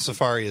 Right. Yeah.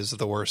 Safari is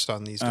the worst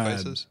on these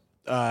devices.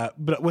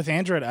 But with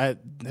Android, I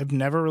have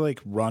never really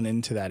run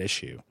into that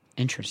issue.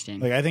 Interesting.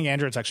 Like I think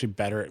Android's actually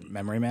better at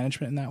memory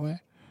management in that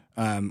way.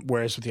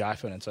 Whereas with the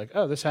iPhone, it's like,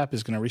 oh, this app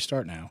is going to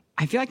restart now.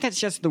 I feel like that's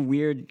just the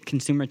weird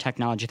consumer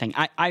technology thing.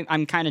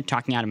 I'm kind of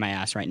talking out of my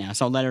ass right now,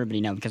 so I'll let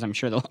everybody know because I'm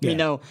sure they'll let me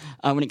know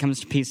when it comes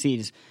to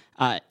PCs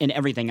and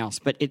everything else.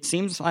 But it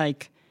seems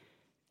like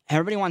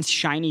everybody wants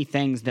shiny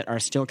things that are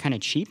still kind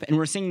of cheap. And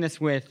we're seeing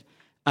this with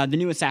the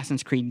new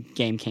Assassin's Creed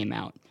game came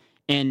out.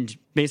 And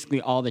basically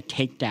all the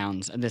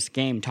takedowns of this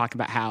game talk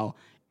about how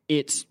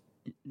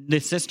the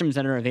systems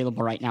that are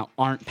available right now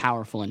aren't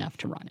powerful enough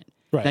to run it.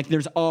 Right. Like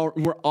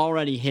we're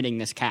already hitting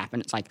this cap,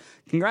 and it's like,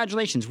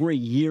 congratulations, we're a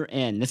year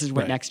in. This is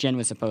what next gen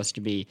was supposed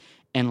to be,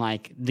 and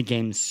like the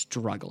game's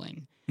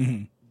struggling.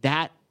 Mm-hmm.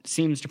 That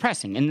seems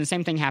depressing. And the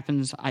same thing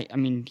happens. I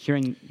mean,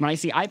 when I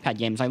see iPad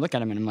games, I look at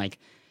them and I'm like,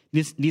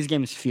 these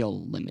games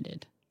feel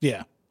limited.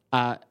 Yeah.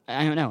 I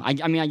don't know. I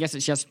mean, I guess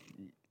it's just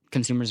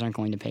consumers aren't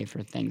going to pay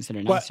for things that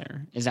are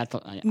nicer. Is that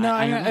the?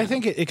 I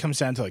think it comes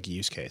down to like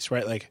use case,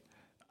 right? Like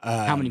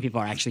how many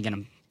people are actually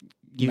going to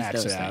use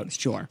max those it out. things?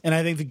 Sure. And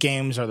I think the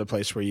games are the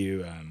place where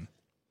you.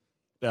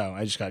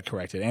 I just got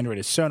corrected. Android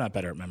is so not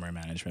better at memory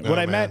management. What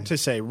I meant to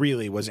say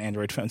really was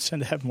Android phones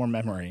tend to have more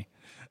memory,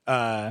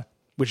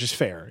 which is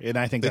fair, and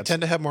I think they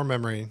tend to have more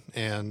memory,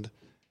 and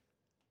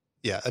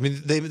I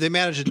mean they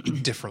manage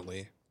it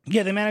differently.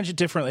 Yeah, they manage it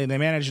differently, and they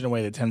manage it in a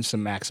way that tends to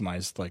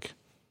maximize like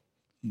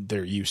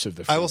their use of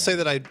the. I will say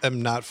that I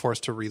am not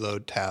forced to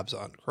reload tabs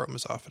on Chrome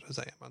as often as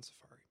I am on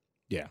Safari.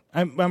 Yeah,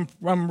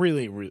 I'm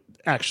really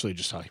actually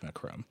just talking about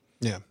Chrome.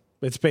 Yeah,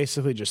 it's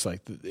basically just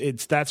like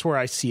that's where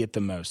I see it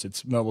the most.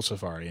 It's mobile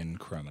Safari and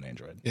Chrome and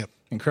Android. Yep,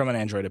 and Chrome and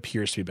Android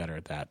appears to be better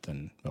at that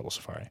than mobile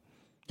Safari.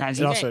 Guys,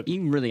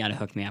 you really got to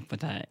hook me up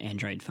with an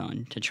Android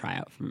phone to try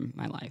out for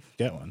my life.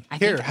 Get one.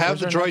 Here, have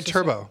the Droid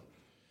Turbo.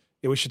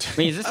 Yeah, we should.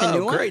 Wait, is this the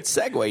new one? Great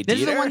segue, This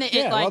is the one that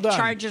well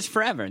charges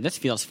forever. This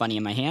feels funny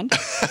in my hand.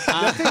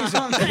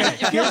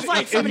 It feels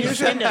like somebody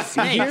skinned a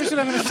snake. Here's what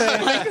I'm going to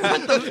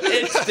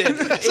say.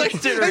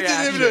 Instant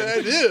reaction.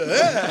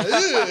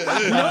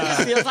 You know what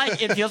this feels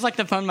like? It feels like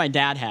the phone my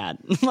dad had.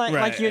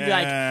 Like you'd be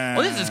like,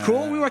 "Well, this is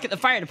cool. We work at the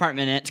fire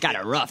department, and it's got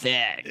a rough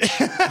edge."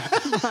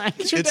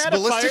 It's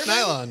ballistic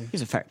nylon.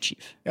 He's a fire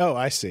chief. Oh,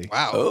 I see.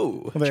 Wow.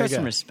 Oh, Well, Show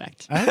some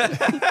respect.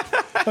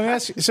 Let me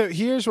ask you. So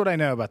here's what I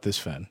know about this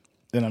phone,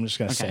 and I'm just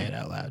going to say it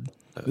out loud.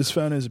 This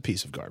phone is a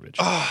piece of garbage.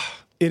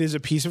 It is a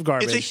piece of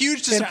garbage. It's a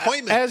huge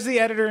disappointment. And as the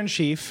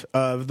editor-in-chief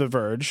of The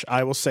Verge,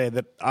 I will say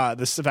that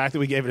the fact that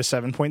we gave it a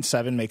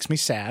 7.7 makes me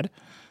sad.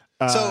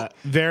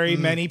 Very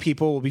many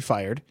people will be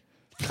fired.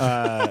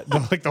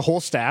 The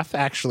whole staff,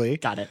 actually.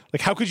 Got it.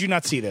 Like, how could you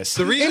not see this?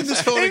 The reason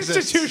this phone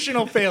exists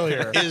institutional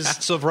failure is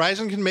so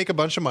Verizon can make a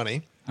bunch of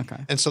money. Okay.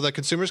 And so that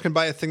consumers can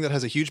buy a thing that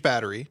has a huge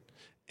battery,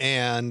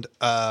 and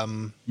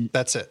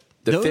that's it.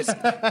 Those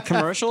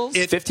commercials.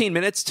 15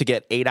 minutes to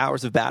get 8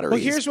 hours of battery. Well,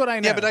 here's what I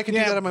know. Yeah, but I can do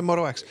that on my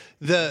Moto X.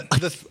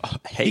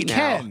 Hey, You now.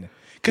 can.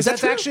 Because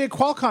that's actually a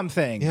Qualcomm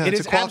thing. Yeah, it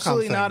it's is a Qualcomm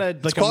absolutely thing. not a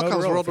It's a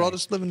Qualcomm's Motorola world. We're all thing.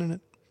 just living in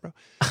it, bro.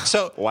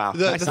 So Wow.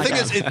 the thing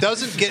is,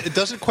 it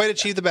doesn't quite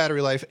achieve the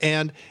battery life,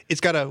 and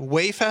it's got a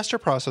way faster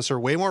processor,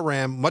 way more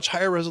RAM, much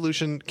higher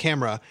resolution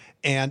camera,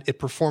 and it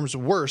performs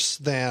worse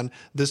than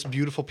this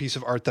beautiful piece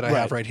of art that I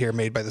have right here,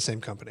 made by the same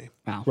company.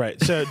 Wow.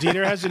 Right. So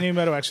Dieter has a new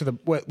Moto X with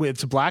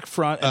it's a black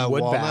front and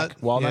wood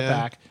walnut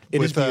back.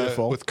 It is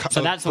beautiful.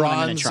 So that's what I'm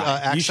gonna bronze try.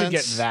 accents. You should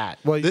get that.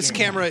 Well, This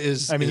camera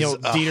is. I mean, is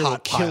Dieter a will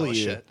hot kill pile of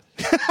you. shit.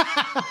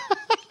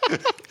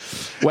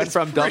 Went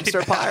from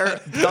dumpster fire,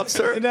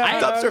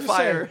 dumpster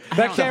fire.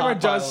 That camera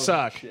does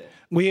suck.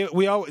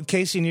 We all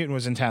Casey Newton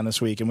was in town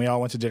this week, and we all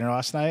went to dinner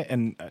last night.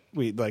 And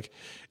we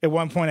at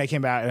one point I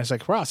came back and I was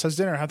like, Ross, how's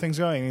dinner? How things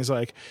going? And he's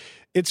like,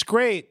 it's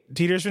great.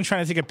 Dieter's been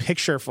trying to take a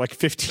picture for like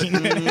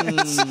 15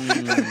 minutes.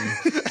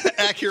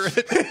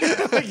 Accurate.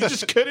 Like, you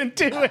just couldn't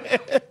do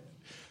it.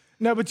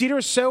 No, but Dieter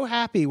was so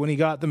happy when he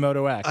got the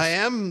Moto X. I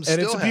am and still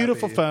it's a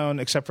beautiful happy. phone,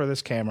 except for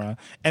this camera.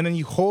 And then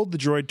you hold the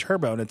Droid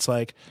Turbo, and it's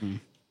like,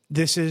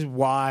 this is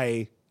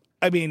why.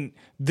 I mean,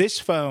 this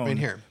phone. I mean,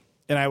 here.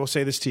 And I will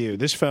say this to you: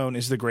 this phone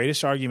is the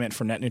greatest argument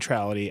for net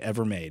neutrality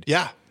ever made.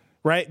 Yeah.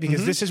 Right,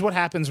 because this is what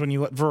happens when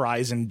you let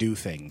Verizon do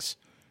things,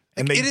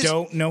 and they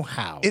don't know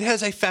how. It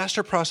has a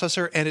faster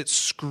processor, and it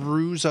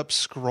screws up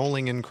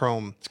scrolling in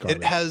Chrome.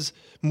 It has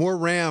more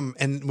RAM,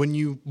 and when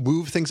you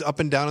move things up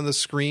and down on the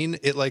screen,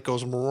 it like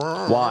goes.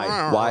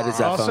 Why does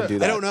that phone do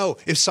that? I don't know.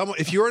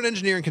 If you're an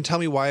engineer and can tell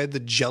me why the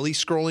jelly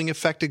scrolling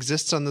effect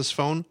exists on this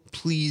phone,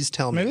 please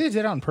tell me. Maybe they did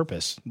it on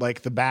purpose,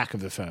 like the back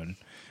of the phone.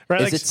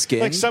 Right? Is it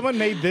skin? Like someone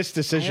made this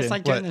decision. It's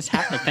like doing this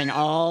haptic thing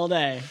all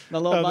day. The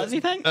little buzzy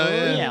thing?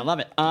 Yeah, I love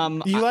it.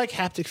 You like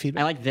haptic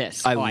feedback? I like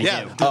this. I I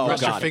yeah. do. Oh,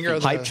 Rest your God. finger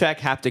on the- Hype check,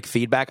 haptic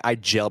feedback. I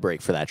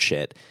jailbreak for that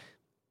shit.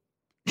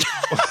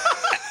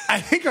 I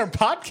think our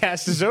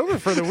podcast is over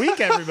for the week,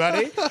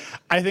 everybody.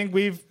 I think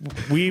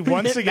we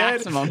once Hit again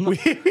maximum.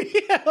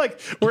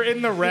 we're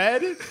in the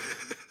red.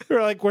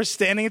 We're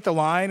standing at the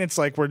line. It's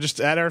like we're just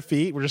at our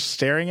feet. We're just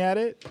staring at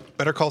it.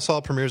 Better Call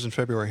Saul premieres in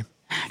February.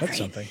 That's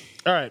something.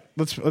 All right,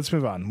 let's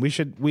move on.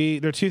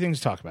 There are two things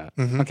to talk about.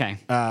 Okay.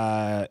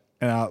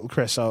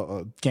 Chris,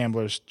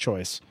 gambler's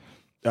choice.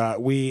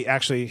 We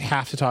actually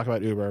have to talk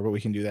about Uber, but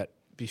we can do that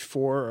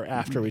before or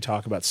after we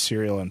talk about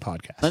cereal and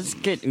podcasts? Let's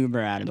get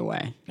Uber out of the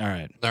way. All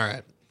right.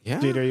 Yeah.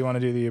 Dieter, you want to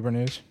do the Uber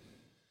news?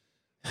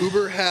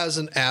 Uber has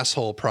an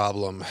asshole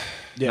problem.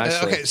 Yeah.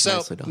 Nicely- Okay, so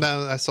nicely done.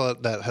 now I saw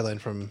that headline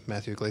from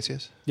Matthew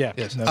Iglesias. Yeah.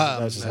 Yes.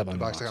 That was his headline.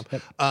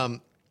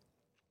 Box.com.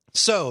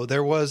 So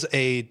there was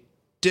a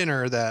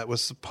dinner that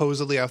was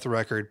supposedly off the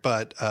record,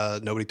 but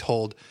nobody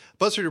told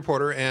BuzzFeed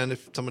reporter. And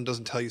if someone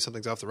doesn't tell you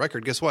something's off the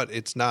record, guess what?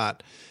 It's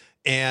not.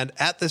 And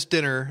at this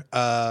dinner,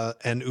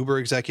 an Uber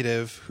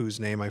executive whose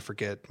name I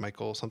forget,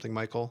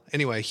 Michael.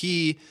 Anyway,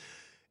 he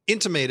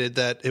intimated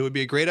that it would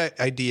be a great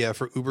idea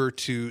for Uber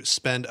to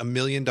spend $1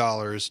 million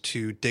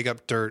to dig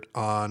up dirt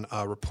on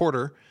a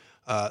reporter,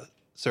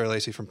 Sarah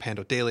Lacey from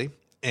Pando Daily.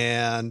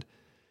 And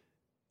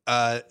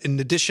in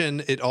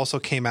addition, it also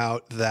came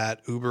out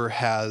that Uber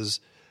has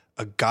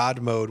a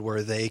God mode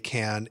where they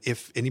can,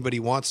 if anybody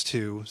wants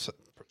to,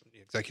 the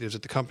executives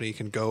at the company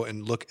can go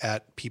and look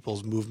at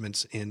people's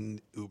movements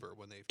in Uber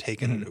when they've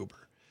taken an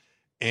Uber.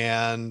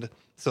 And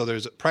so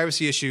there's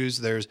privacy issues,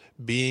 there's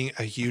being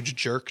a huge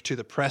jerk to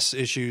the press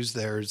issues,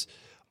 there's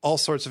all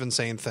sorts of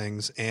insane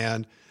things.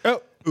 And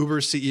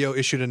Uber's CEO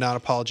issued a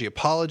non-apology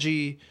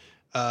apology.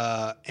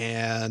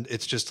 And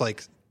it's just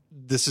like,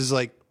 this is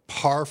like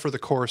par for the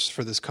course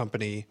for this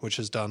company, which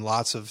has done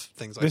lots of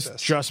things like this.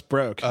 This just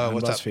broke on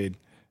what's up? BuzzFeed.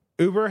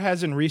 Uber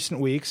has in recent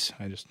weeks,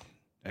 I just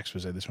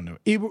expose this one.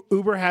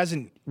 Uber has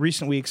in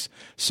recent weeks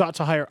sought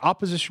to hire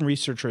opposition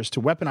researchers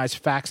to weaponize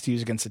facts to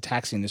use against the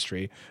taxi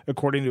industry,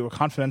 according to a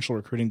confidential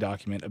recruiting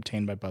document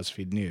obtained by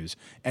BuzzFeed News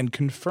and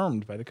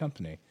confirmed by the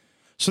company.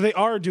 So they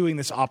are doing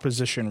this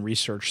opposition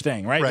research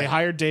thing, right? They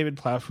hired David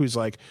Plouffe, who's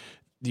like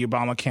the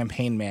Obama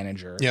campaign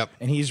manager. Yep.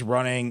 And he's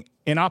running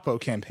an Oppo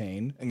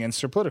campaign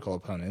against their political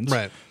opponents.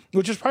 Right.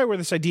 Which is probably where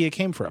this idea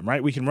came from,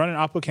 right? We can run an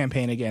Oppo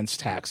campaign against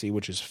taxi,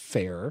 which is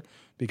fair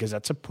because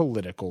that's a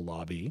political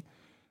lobby.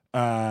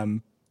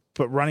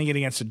 But running it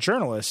against a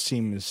journalist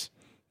seems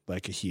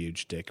like a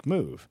huge dick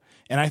move.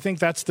 And I think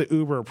that's the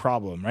Uber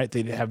problem, right?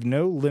 They have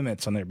no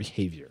limits on their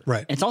behavior.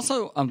 Right. It's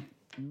also a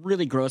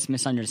really gross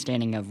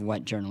misunderstanding of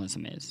what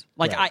journalism is.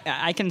 Like, Right.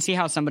 I can see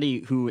how somebody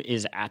who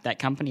is at that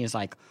company is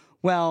like,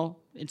 well,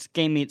 it's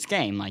game meets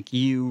game. Like,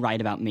 you write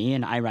about me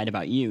and I write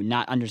about you,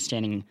 not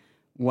understanding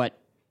what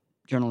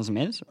journalism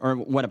is or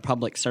what a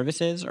public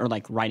service is or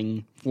like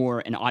writing for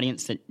an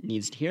audience that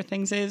needs to hear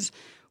things is.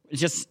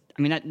 It's just,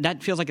 I mean,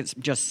 that feels like it's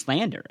just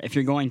slander if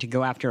you're going to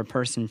go after a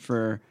person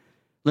for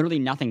literally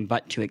nothing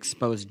but to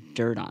expose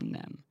dirt on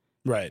them.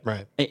 Right.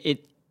 Right.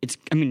 It's,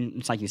 I mean,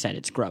 it's like you said,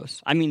 it's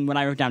gross. I mean, what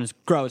I wrote down is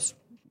gross,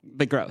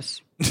 but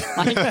gross.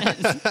 Like,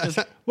 it's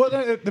just, Well,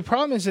 the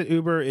problem is that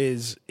Uber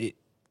is...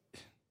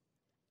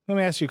 Let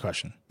me ask you a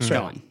question.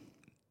 go on.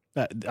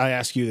 I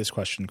ask you this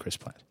question, Chris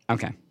Plant.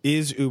 Okay.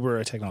 Is Uber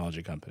a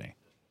technology company?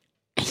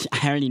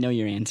 I already know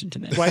your answer to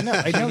this. Well,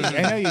 I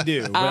know you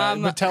do,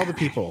 but tell the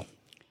people.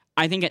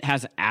 I think it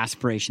has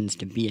aspirations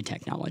to be a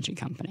technology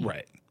company.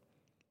 Right.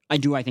 I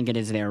think it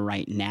is there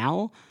right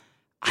now.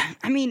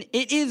 I mean,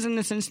 it is in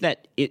the sense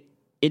that it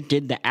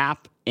did the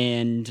app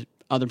and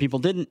other people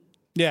didn't.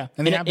 Yeah.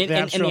 And the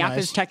app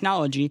is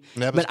technology,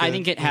 The app is but I good.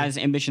 think it has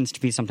ambitions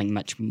to be something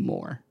much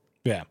more.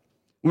 Yeah.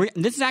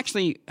 This is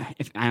actually,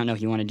 I don't know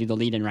if you want to do the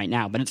lead in right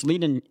now, but it's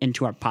leading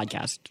into our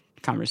podcast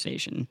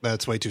conversation.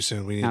 That's way too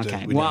soon. We need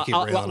Okay. to. We need to keep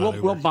railing on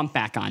Uber. We'll bump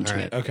back onto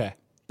it, Okay.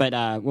 but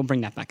we'll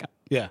bring that back up.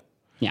 Yeah.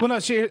 Yeah. Well, no,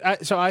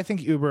 so I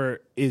think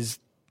Uber is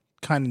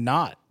kind of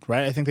not,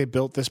 right? I think they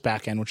built this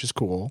back end, which is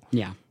cool.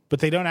 Yeah. But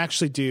they don't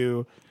actually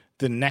do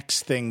the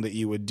next thing that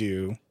you would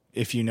do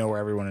if you know where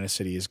everyone in a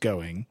city is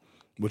going,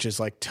 which is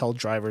like tell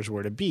drivers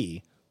where to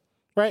be.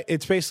 Right?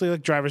 It's basically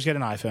like drivers get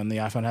an iPhone. The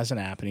iPhone has an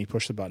app, and you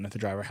push the button. If the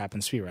driver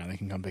happens to be around, they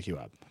can come pick you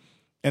up.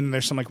 And then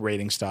there's some like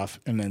rating stuff,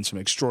 and then some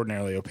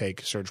extraordinarily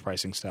opaque surge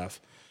pricing stuff,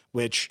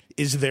 which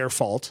is their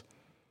fault,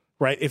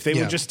 right? If they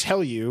would just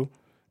tell you,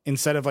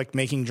 instead of like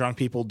making drunk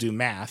people do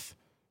math,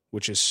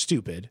 which is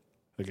stupid,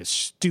 like a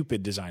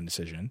stupid design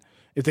decision,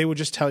 if they would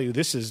just tell you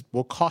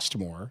will cost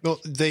more.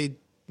 Well, they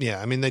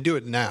do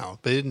it now.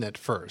 They didn't at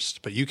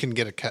first, but you can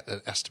get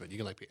an estimate. You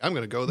can like, I'm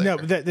going to go there.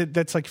 No, but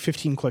that's like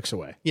 15 clicks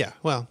away. Yeah.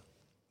 Well.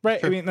 Right.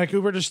 Sure. I mean, like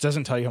Uber just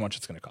doesn't tell you how much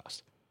it's going to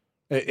cost.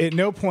 At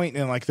no point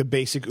in like the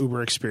basic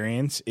Uber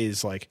experience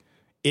is like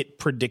it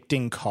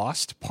predicting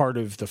cost part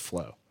of the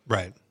flow.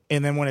 Right.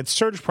 And then when it's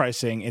surge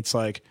pricing, it's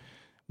like,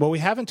 well, we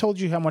haven't told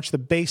you how much the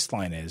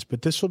baseline is,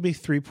 but this will be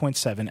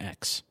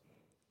 3.7x.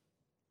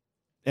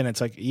 And it's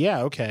like,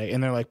 yeah, okay.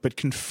 And they're like, but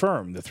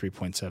confirm the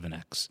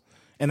 3.7x.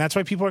 And that's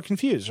why people are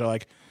confused. They're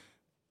like,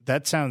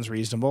 that sounds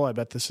reasonable. I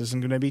bet this isn't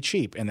going to be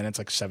cheap. And then it's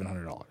like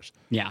 $700.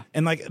 Yeah.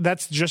 And like,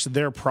 that's just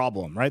their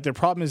problem, right? Their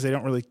problem is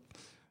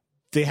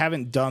they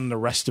haven't done the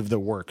rest of the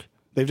work.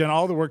 They've done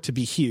all the work to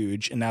be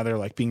huge. And now they're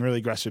like being really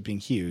aggressive at being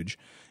huge.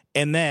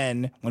 And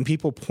then when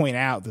people point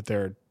out that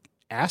they're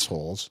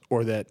assholes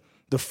or that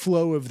the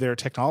flow of their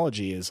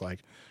technology is like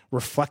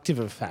reflective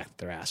of the fact that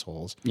they're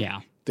assholes.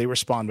 Yeah. They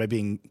respond by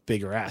being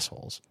bigger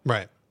assholes.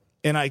 Right.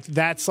 And like,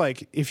 that's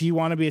like, if you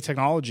want to be a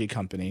technology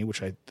company,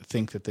 which I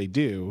think that they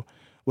do,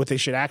 what they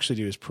should actually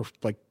do is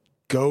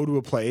go to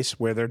a place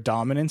where their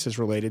dominance is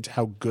related to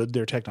how good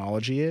their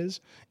technology is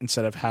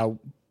instead of how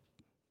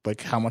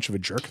much of a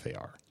jerk they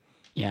are.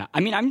 Yeah. I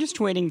mean, I'm just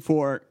waiting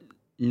for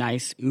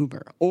nice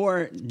Uber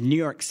or New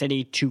York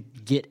City to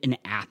get an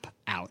app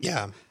out.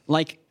 Yeah.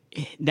 Like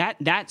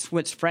that's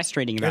what's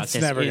frustrating about It's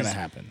this. never going to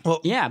happen.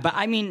 Well, yeah, but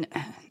I mean,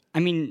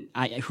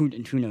 who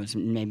knows?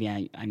 Maybe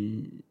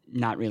I'm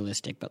not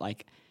realistic, but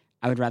like,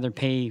 I would rather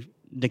pay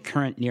the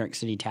current New York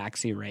City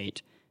taxi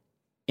rate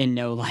and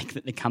know like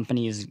that the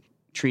company is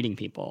treating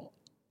people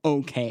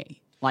okay.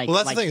 Like, well,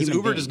 that's like the thing is human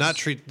Uber beings. does not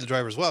treat the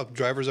drivers well.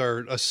 Drivers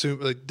are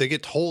they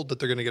get told that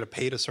they're going to get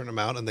paid a certain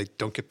amount, and they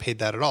don't get paid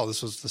that at all.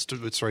 This was the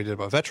story did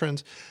about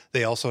veterans.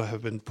 They also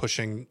have been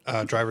pushing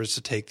drivers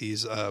to take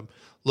these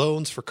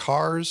loans for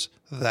cars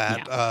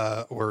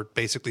that were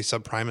basically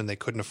subprime, and they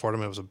couldn't afford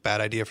them. It was a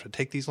bad idea to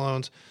take these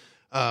loans.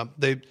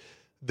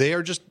 They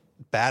are just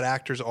bad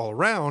actors all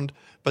around,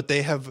 but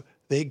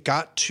they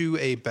got to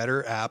a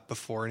better app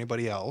before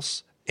anybody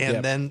else,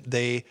 and then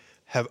they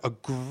have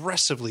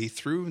aggressively,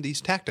 through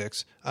these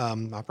tactics,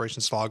 Operation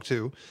Slog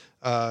 2,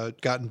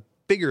 gotten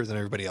bigger than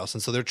everybody else.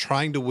 And so they're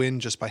trying to win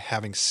just by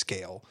having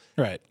scale.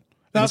 Right.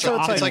 And Also,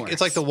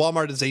 it's like the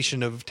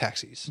Walmartization of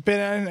taxis. But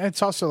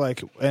it's also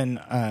like, and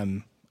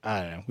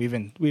I don't know. We've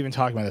been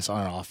talking about this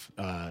on and off.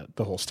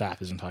 The whole staff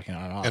has been talking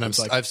on and off. And It's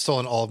like, I've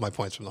stolen all of my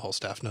points from the whole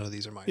staff. None of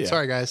these are mine. Yeah.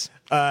 Sorry, guys.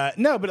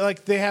 no, but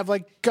like they have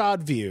like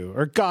God View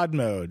or God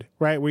Mode,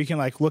 right? Where you can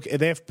like look.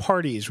 They have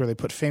parties where they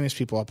put famous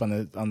people up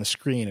on the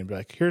screen and be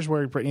like, "Here's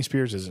where Britney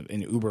Spears is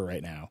in Uber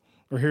right now,"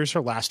 or "Here's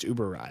her last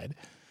Uber ride,"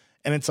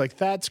 and it's like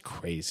that's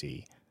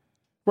crazy,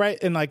 right?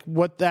 And like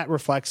what that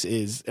reflects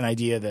is an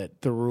idea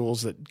that the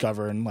rules that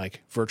govern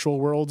like virtual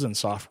worlds and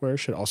software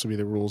should also be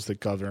the rules that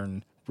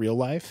govern real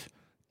life,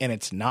 and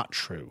it's not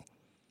true.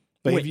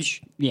 Like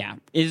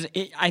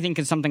I think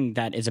is something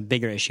that is a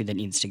bigger issue that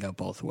needs to go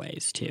both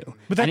ways too.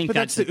 But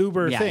that's the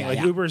Uber thing.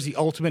 Yeah. Uber is the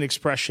ultimate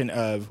expression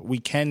of we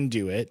can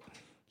do it,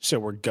 so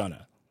we're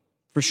gonna.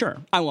 For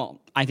sure.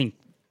 I think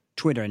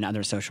Twitter and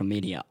other social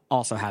media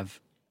also have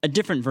a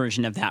different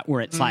version of that where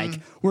it's like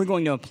we're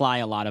going to apply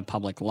a lot of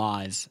public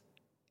laws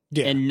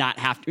and not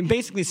have to,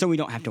 basically so we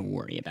don't have to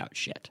worry about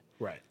shit.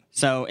 Right.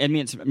 So I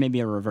mean it's maybe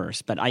a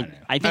reverse, but I think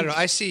I don't know.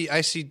 I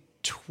see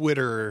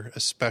Twitter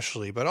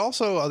especially, but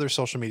also other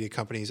social media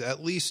companies,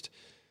 at least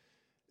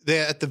they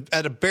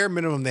at a bare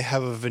minimum they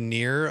have a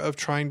veneer of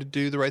trying to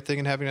do the right thing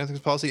and having an ethics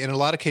policy. And in a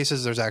lot of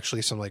cases there's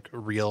actually some like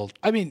real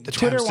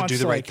Twitter wants to do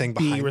the right like, thing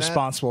be behind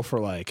responsible for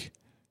like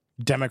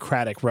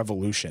democratic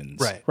revolutions.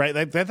 Right.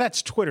 Like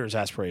that's Twitter's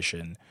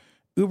aspiration.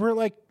 Uber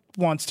like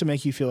wants to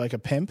make you feel like a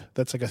pimp.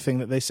 That's like a thing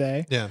that they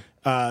say. Yeah.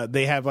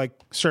 They have like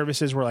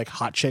services where like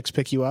hot chicks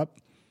pick you up.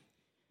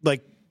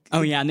 Like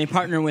oh yeah, and they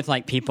partner with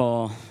like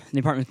people.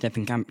 They partner with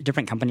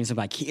different companies of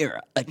like, here,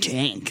 a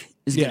tank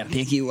is gonna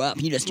pick you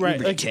up. You just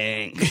Uber a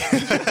tank. Great.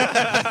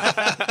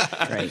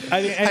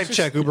 Hype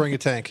check, Ubering a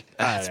tank.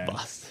 That's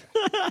bust.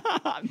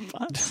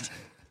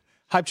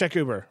 Hype check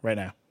Uber right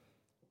now.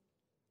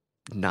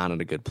 Not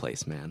in a good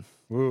place, man.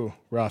 Ooh,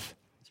 rough.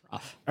 It's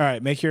rough. All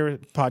right, make your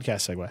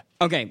podcast segue.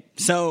 Okay,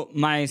 so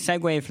my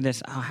segue for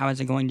this, how is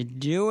it going to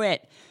do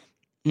it?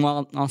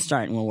 Well, I'll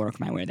start and we'll work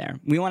my way there.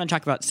 We want to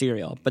talk about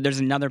cereal, but there's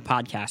another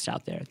podcast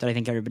out there that I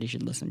think everybody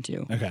should listen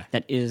to. Okay.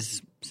 That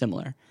is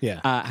similar.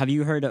 Yeah. Have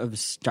you heard of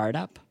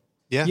Startup?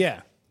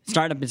 Yeah.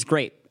 Startup is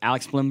great.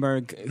 Alex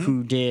Bloomberg,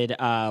 who did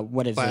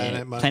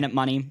Planet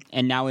Money,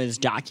 and now is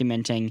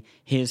documenting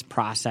his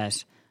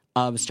process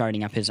of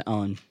starting up his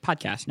own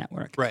podcast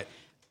network. Right.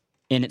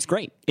 And it's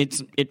great.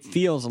 It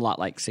feels a lot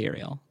like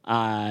Serial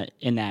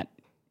in that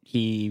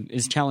he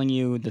is telling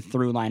you the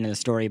through line of the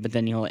story, but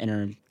then he'll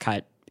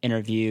intercut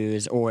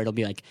interviews, or it'll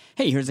be like,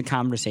 hey, here's a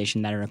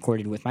conversation that I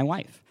recorded with my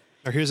wife.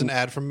 Or here's an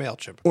ad from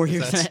MailChimp. Or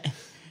here's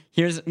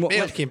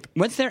MailChimp.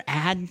 What's their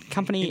ad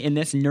company in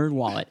this Nerd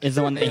Wallet is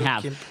the one that they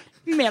have.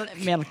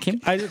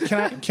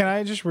 MailChimp. Can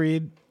I just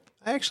read?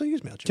 I actually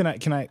use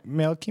MailChimp. Can I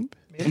MailChimp?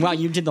 Well,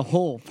 you did the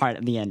whole part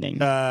of the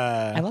ending.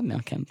 I love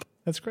MailChimp.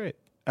 That's great.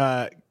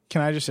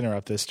 Can I just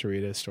interrupt this to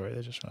read a story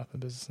that just went up in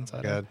Business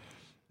Insider? God.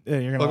 Yeah,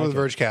 you're gonna Welcome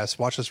like to the Vergecast.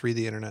 Watch us read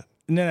the internet.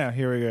 No,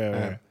 here we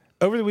go.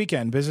 Over the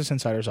weekend, Business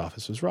Insider's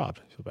office was robbed.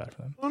 I feel bad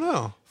for them. Oh,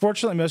 no.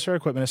 Fortunately, most of our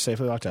equipment is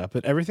safely locked up,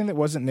 but everything that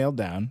wasn't nailed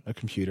down, a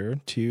computer,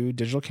 2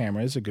 digital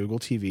cameras, a Google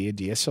TV, a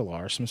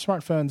DSLR, some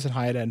smartphones, and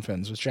hi-hat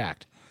headphones was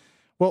jacked.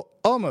 Well,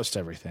 almost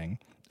everything.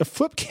 A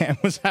flip cam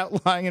was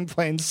out lying in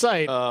plain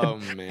sight. Oh,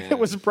 man. It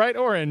was bright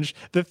orange.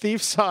 The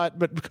thief saw it,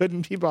 but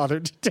couldn't be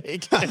bothered to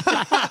take it.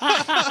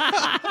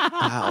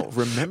 Wow.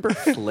 Remember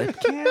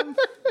Flipcam?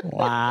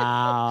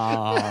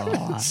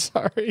 Wow.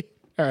 Sorry.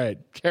 All right,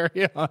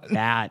 carry on.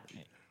 That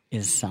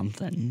is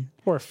something.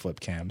 Or flip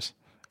cams.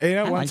 And, you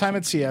know, one like time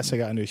flip at CS, I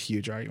got into a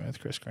huge argument with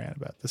Chris Grant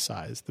about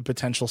the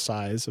potential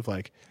size of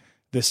like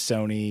this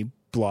Sony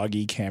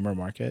bloggy camera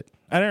market.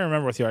 I don't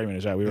remember what the argument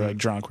was about. We were like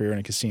drunk. We were in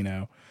a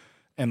casino,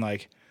 and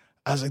like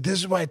I was like, "This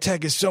is why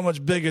tech is so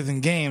much bigger than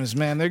games,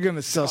 man. They're going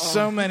to sell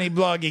so many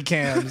bloggy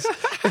cams."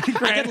 I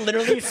could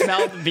literally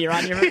smell the beer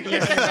on your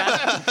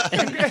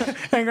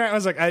breath. And Grant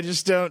was like, I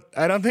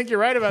don't think you're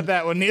right about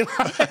that one, Neil.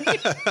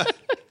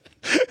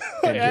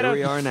 And here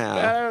we are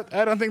now.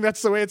 I don't think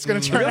that's the way it's going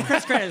to turn out.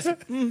 Chris Grant is, I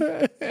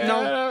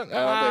don't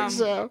think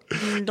so.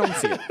 don't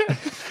see it.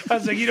 I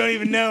was like, you don't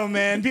even know,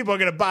 man. People are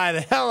going to buy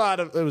the hell out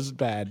of it. Was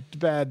bad.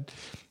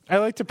 I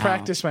like to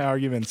practice my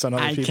arguments on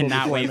other I people.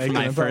 cannot before I wait make for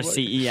them my in first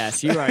public.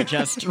 CES. You are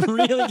just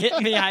really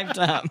getting me hyped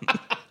up.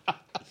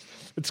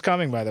 It's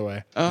coming, by the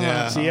way.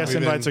 Yeah, CES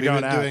invites are we've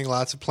going been out. doing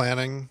lots of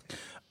planning.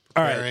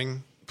 All right.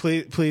 preparing.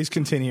 Please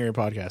continue your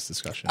podcast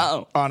discussion.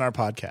 Oh. On our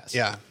podcast.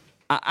 Yeah.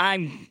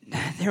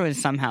 There was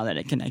somehow that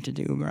it connected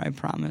to Uber, I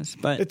promise.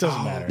 But It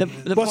doesn't matter.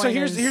 The Well, point so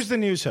is, here's the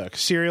news hook.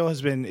 Serial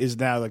is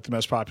now like the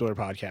most popular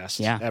podcast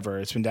Yeah. ever.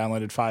 It's been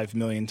downloaded 5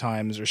 million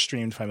times or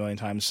streamed 5 million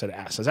times.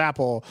 Says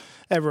Apple.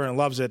 Everyone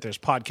loves it. There's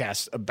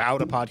podcasts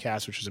about a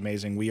podcast, which is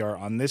amazing. We are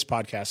on this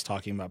podcast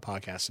talking about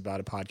podcasts about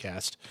a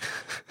podcast.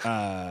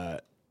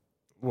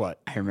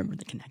 What? I remember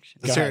the connection.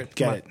 Go ahead.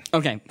 Get it.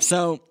 Okay,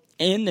 so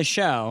in the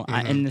show,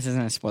 and this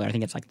isn't a spoiler, I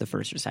think it's like the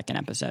first or second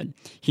episode,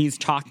 he's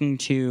talking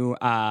to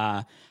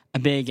a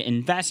big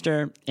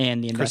investor,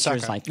 and the investor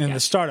is Sacca. like, And yeah, the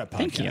startup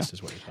thank you. podcast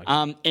is what you're talking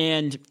about.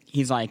 And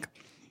he's like,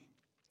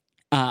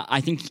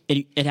 I think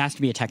it has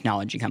to be a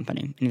technology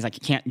company. And he's like,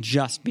 it can't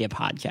just be a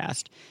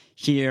podcast.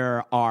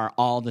 Here are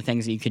all the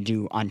things that you could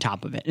do on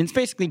top of it. And it's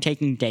basically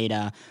taking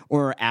data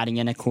or adding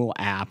in a cool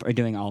app or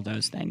doing all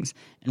those things.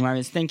 And what I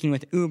was thinking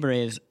with Uber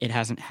is it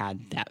hasn't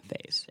had that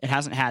phase. It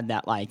hasn't had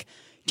that, like,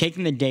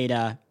 taking the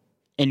data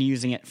and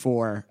using it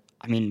for,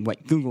 I mean,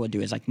 what Google would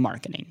do is like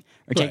marketing,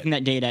 or taking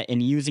that data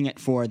and using it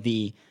for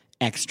the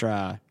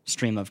extra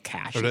stream of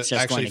cash. Or It's to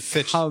just actually going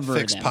to cover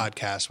fix them.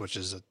 podcast, which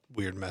is a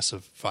weird mess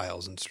of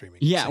files and streaming.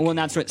 Yeah, well, syncing and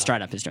that's and what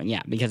Startup is doing.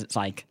 Yeah, because it's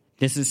like,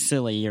 this is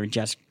silly. You're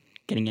just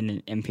getting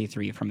an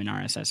MP3 from an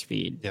RSS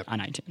feed on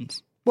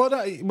iTunes. Well,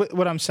 no,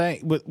 what I'm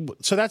saying,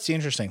 so that's the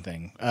interesting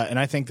thing, and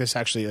I think this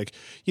actually, like,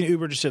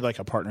 Uber just did like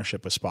a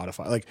partnership with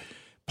Spotify. Like,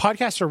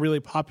 podcasts are really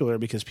popular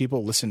because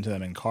people listen to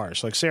them in cars.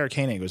 So, like, Sarah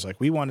Koenig was like,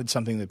 we wanted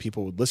something that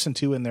people would listen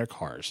to in their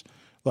cars.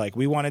 Like,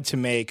 we wanted to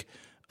make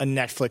a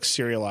Netflix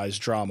serialized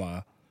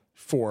drama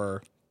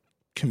for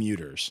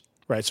commuters,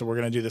 right? So we're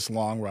going to do this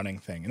long running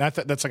thing, and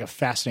that's like a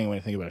fascinating way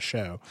to think about a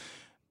show.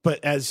 But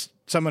as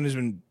someone who's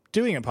been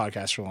doing a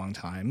podcast for a long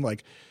time,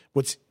 like,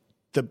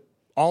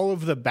 all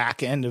of the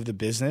back end of the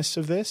business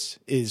of this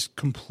is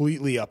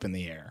completely up in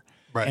the air.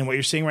 Right. And what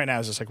you're seeing right now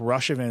is this like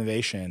rush of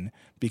innovation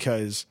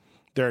because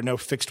there are no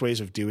fixed ways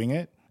of doing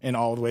it, and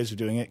all the ways of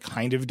doing it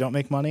kind of don't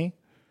make money,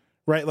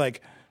 right?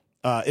 Like,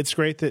 it's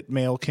great that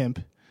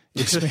MailChimp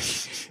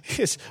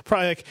is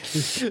probably like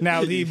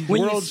now the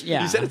world's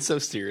yeah. You said it so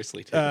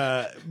seriously,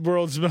 too.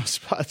 world's most.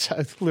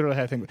 I literally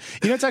had to think.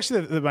 It's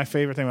actually my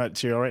favorite thing about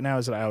Serial right now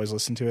is that I always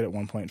listen to it at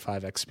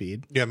 1.5x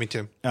speed. Yeah, me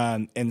too.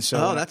 And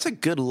so, Oh, that's a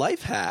good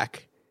life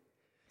hack.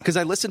 Because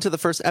I listened to the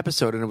first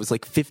episode and it was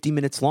like 50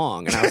 minutes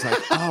long, and I was like,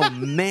 "Oh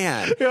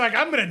man!" you're like,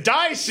 I'm gonna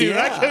die soon.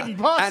 I couldn't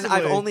possibly.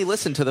 And I've only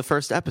listened to the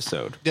first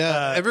episode.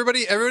 Yeah,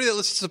 everybody that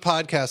listens to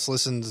podcasts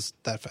listens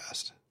that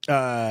fast.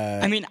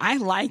 I mean, I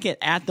like it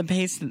at the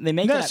pace that they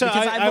make No, it at, so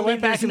because I believe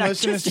went back there's and an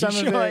listened to artistic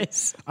some of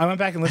choice. it. I went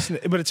back and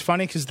listened, but it's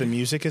funny because the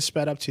music is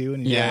sped up too,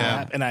 and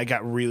Yeah. and I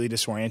got really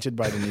disoriented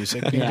by the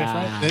music being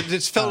Yeah. different. It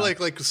just felt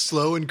like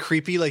slow and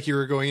creepy, like you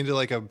were going into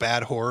like a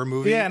bad horror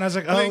movie. Yeah, and I was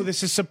like, oh, Link,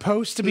 this is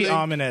supposed to be link,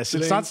 ominous.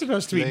 It's link, not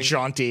supposed to be link,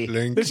 jaunty.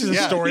 link. This is a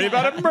Yeah. story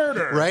about a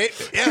murder, right?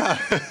 Yeah,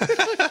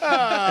 It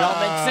all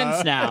makes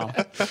sense now.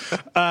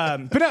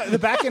 But no, the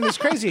back end is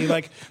crazy.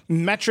 Like,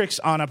 metrics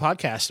on a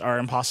podcast are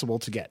impossible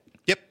to get.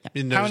 yep.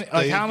 And How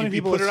many- how many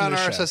people you put it listen on to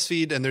this RSS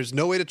feed, and there's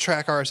no way to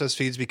track RSS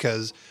feeds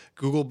because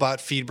Google bought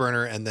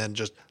FeedBurner and then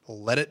just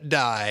let it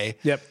die.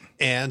 Yep.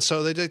 And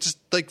so they just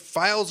like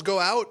files go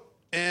out,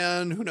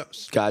 and who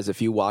knows? Guys,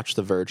 if you watch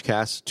the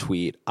Vergecast,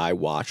 tweet, I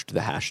watched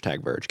the hashtag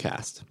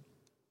Vergecast.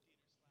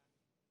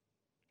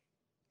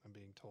 I'm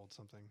being told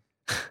something.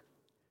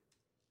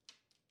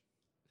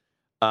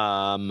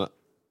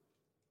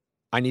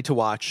 I need to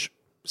watch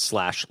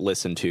 /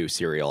 listen to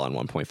Serial on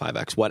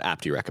 1.5x. What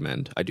app do you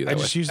recommend I do that I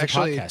with? just use the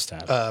Actually, podcast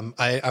app.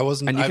 I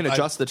wasn't. And you can I-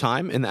 adjust the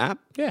time in the app?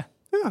 Yeah.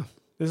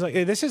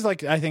 This is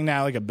like I think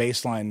now like a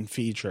baseline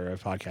feature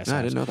of podcast. No, I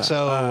apps. didn't know that.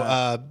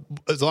 So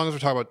as long as we're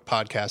talking about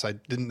podcasts, I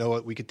didn't know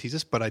what we could tease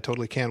this, but I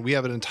totally can. We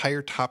have an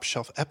entire top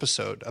shelf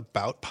episode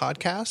about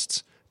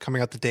podcasts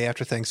coming out the day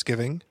after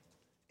Thanksgiving,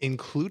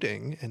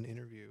 including an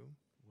interview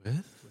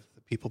with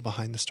the people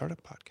behind the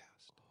Startup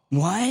Podcast.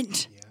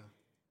 What? Yeah.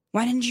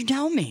 Why didn't you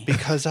tell me?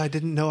 Because I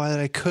didn't know that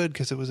I could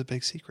because it was a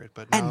big secret.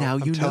 But And now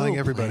I'm you telling know,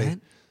 everybody.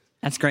 Brent.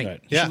 That's great. Right.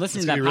 You Yeah, should listen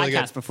it's to that gonna be really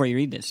podcast good. before you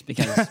read this,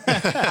 because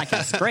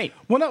podcast is great.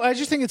 Well, no, I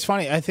just think it's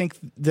funny. I think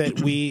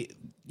that we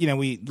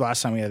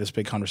last time we had this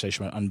big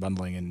conversation about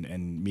unbundling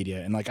and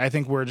media, and like I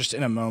think we're just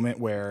in a moment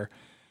where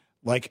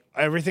like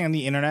everything on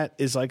the internet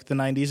is like the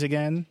 90s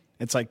again,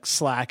 It's like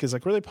Slack is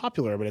like really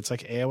popular, but it's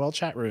like AOL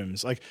chat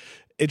rooms. Like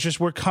it's just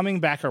we're coming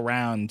back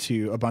around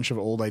to a bunch of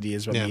old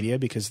ideas about media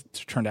because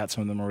it turned out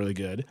some of them are really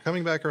good.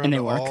 Coming back around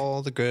to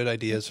all the good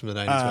ideas from the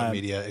 90s about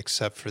media,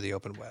 except for the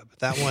open web.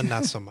 That one,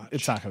 not so much.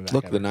 It's not coming back.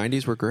 Look, ever. the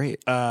 90s were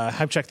great.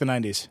 Hype check the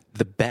 90s.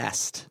 The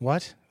best.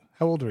 What?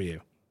 How old were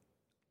you?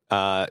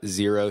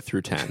 0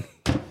 through 10.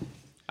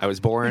 I was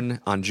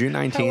born on June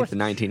 19th,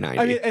 1990.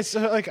 I mean, it's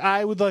like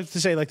I would like to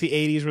say like the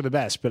 80s were the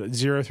best, but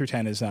 0 through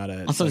 10 is not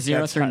a. Also, like,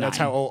 0 through 9. That's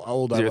how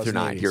old I 0 was. through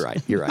 9. You're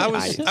right. You're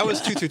right. I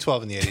was 2 through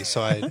 12 in the 80s,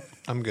 so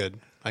I'm good.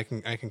 I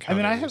can count. I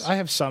mean, 80s. I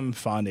have some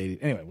fond 80s.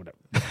 Anyway, whatever.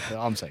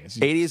 All I'm saying is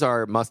 80s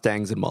are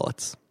Mustangs and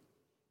mullets.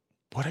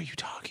 What are you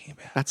talking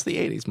about? That's the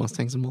 80s,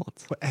 Mustangs and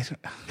mullets.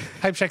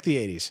 Hype check the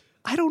 80s.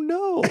 I don't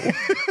know.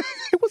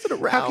 It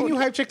wasn't around. How can you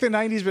hype check the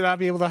 90s but not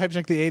be able to hype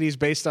check the 80s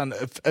based on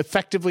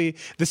effectively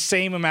the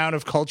same amount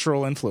of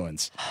cultural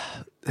influence?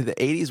 The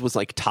 80s was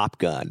like Top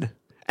Gun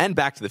and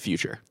Back to the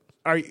Future.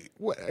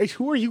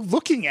 Who are you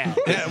looking at?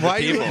 Yeah, why are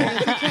you looking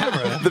at the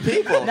camera? The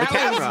people, the That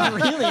camera.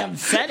 was really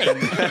upsetting.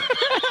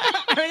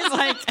 He's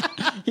like,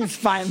 he's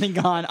finally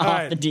gone off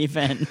right. the deep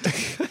end.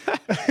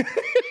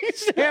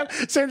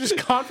 Sam just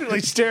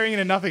confidently staring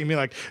into nothing and being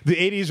like, the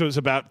 80s was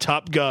about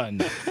Top Gun.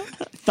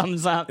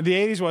 Thumbs up. The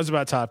 80s was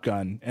about Top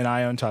Gun, and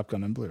I own Top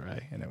Gun on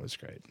Blu-ray, and it was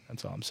great.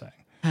 That's all I'm saying.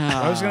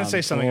 I was going to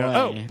say something. boy.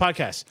 Oh,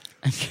 podcast.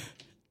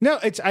 No,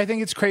 I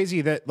think it's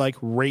crazy that like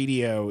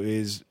radio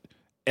is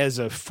as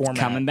a format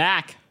Coming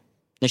back.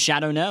 The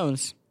shadow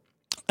knows.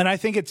 and I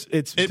think it's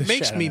It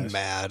makes me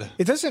mad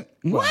It doesn't.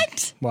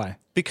 What? Why?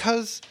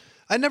 because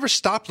I never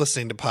stopped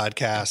listening to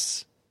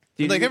podcasts.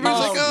 Dude, Like everyone's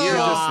like, oh, you're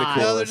just the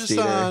no, they're coolest, just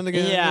Dieter. on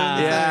again.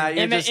 Yeah.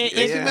 Yeah, Makes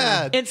me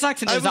mad. It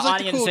sucks that I there's was an like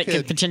the audience cool that kid.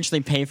 could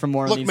potentially pay for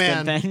more Look, of these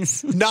man, good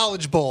things.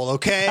 knowledge bowl,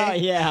 okay? Oh,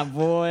 yeah,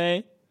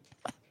 boy.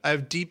 I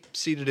have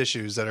deep-seated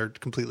issues that are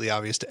completely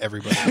obvious to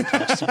everybody who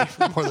talks to me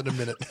for more than a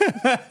minute.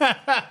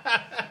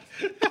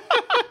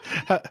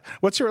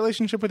 What's your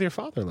relationship with your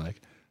father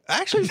like?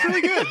 Actually, it's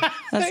really good.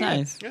 That's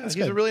nice. Yeah, he's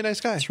a really nice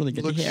guy. It's really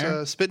good to Looks,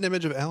 hear. spitting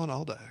image of Alan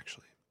Alda,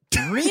 actually.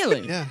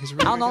 Really? Yeah, he's a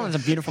really Alan good Alda's a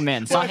beautiful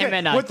man. Saw him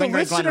in what the Queen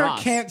Glen listener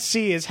Ross. can't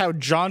see is how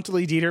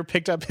jauntily Dieter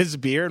picked up his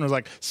beer and was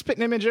like,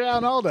 spitting image of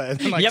Alan Alda. And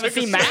then, like, You ever took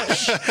a seen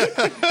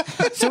sip.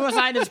 MASH?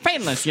 Suicide is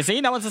painless. You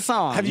see, that was a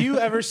song. Have you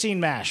ever seen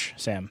MASH,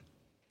 Sam?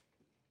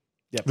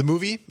 The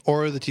movie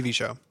or the TV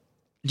show?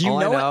 Do you All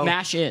know I what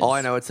MASH is? All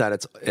I know is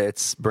that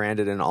it's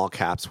branded in all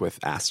caps with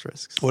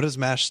asterisks. What does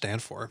MASH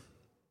stand for?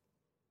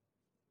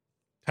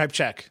 Hype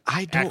check.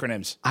 I don't,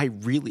 Acronyms.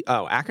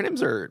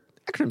 Acronyms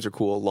are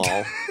cool.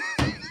 Lol.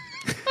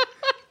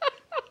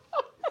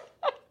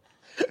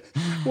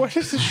 Where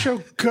does the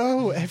show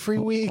go every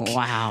week?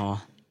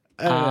 Wow.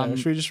 I don't know.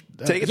 Should we just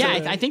Take it Yeah,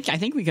 to I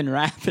think we can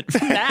wrap it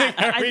from that.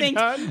 I we think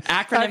done?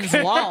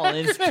 acronyms law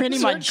is pretty Acronyms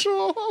are much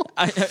cool.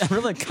 a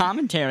real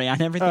commentary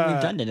on everything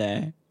we've done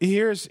today.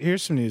 Here's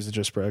some news that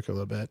just broke a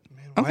little bit.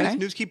 Why Okay. does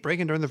news keep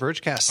breaking during the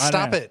Vergecast? I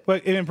don't Stop know. it. Well,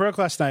 it broke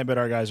last night, but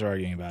our guys are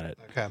arguing about it.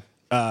 Okay.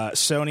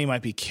 Sony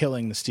might be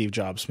killing the Steve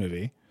Jobs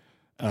movie,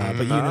 but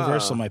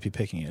Universal might be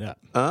picking it up.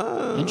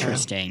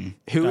 Interesting.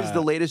 Who is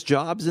the latest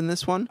Jobs in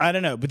this one? I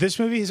don't know, but this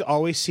movie has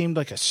always seemed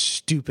like a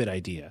stupid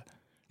idea.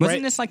 Wasn't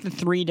Right. this like the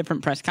 3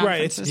 different press Right?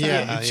 It's conferences?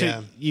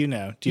 Yeah. You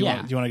know. Do you Yeah.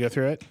 want to go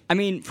through it? I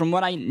mean, from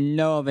what I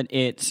know of it,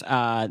 it's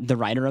the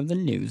writer of the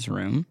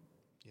Newsroom.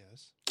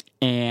 Yes.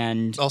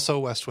 And Also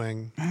West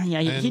Wing. yeah,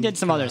 he And did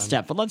some other Con.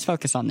 stuff, but let's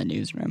focus on the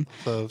Newsroom.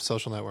 The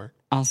Social Network.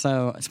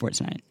 Also, Sports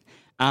Night.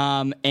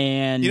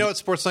 And You know what?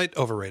 Sports Night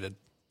overrated.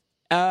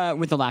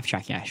 with the laugh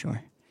track, yeah,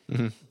 sure.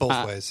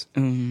 Both ways.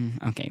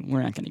 Okay,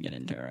 we're not going to get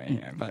into it right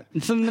here, but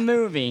so in the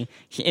movie,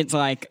 it's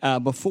like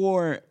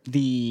before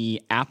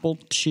the Apple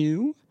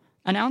II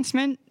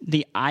announcement,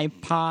 the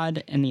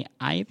iPod and the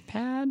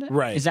iPad.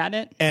 Right. Is that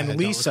it? And don't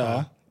Lisa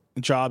recall.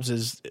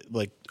 Jobs'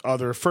 like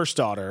other first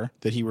daughter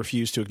that he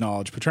refused to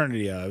acknowledge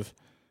paternity of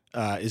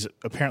is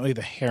apparently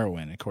the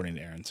heroine, according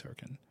to Aaron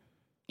Sorkin,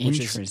 which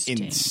is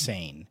Interesting.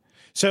 insane.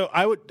 So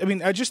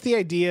just the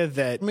idea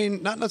that. I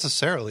mean, not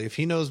necessarily. If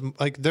he knows,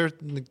 like,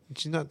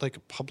 she's not like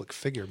a public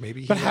figure.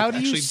 Maybe. But how do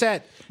you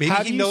set? Maybe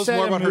how he do you knows set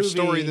more a about her movie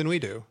story than we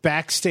do.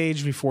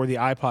 Backstage before the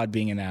iPod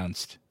being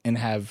announced, and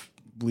have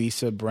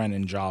Lisa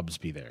Brennan Jobs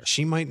be there.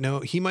 She might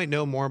know. He might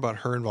know more about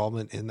her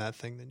involvement in that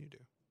thing than you do.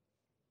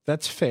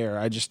 That's fair.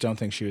 I just don't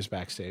think she was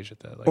backstage at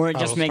that. Like, Or it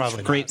just it's makes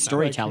probably great not.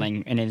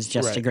 storytelling and is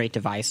just a Right. great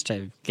device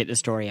to get the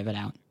story of it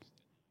out.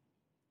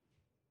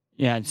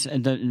 Yeah, it's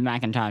the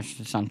Macintosh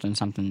something.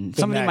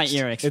 Somebody in my Next.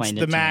 ear explained it's it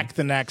the to Mac, me.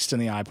 the Next,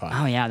 and the iPod.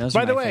 Oh yeah, those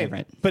By are the my way,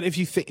 favorite. but if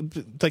you think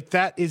like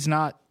that is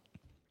not,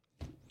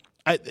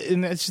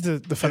 and it's just the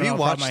Have you fundamental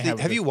problem I watched? have.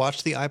 Have with you it.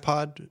 watched the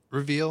iPod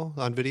reveal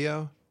on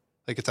video?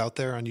 Like it's out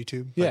there on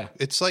YouTube. Yeah.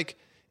 It's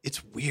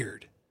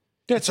weird.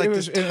 Yeah, It's like it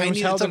was this tiny.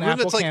 held it's a on room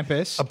Apple that's like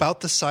campus. about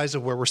the size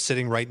of where we're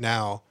sitting right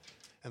now,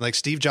 and like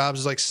Steve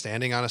Jobs is like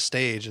standing on a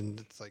stage, and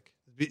it's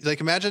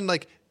like imagine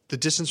like the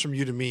distance from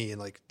you to me,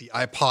 and like the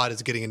iPod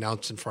is getting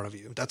announced in front of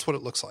you. That's what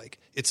it looks like.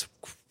 It's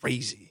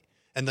crazy,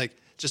 and like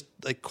just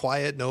like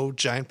quiet, no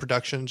giant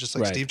production. Just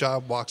like Right. Steve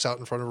Jobs walks out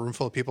in front of a room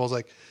full of people. Is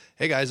like,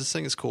 hey guys, this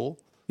thing is cool.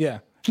 Yeah.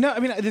 No, I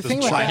mean the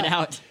thing Try about it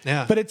out.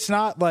 Yeah, but it's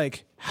not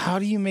like how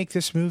do you make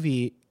this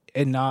movie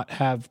and not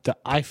have the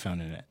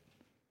iPhone in it?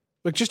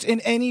 Like just in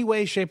any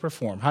way, shape, or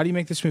form. How do you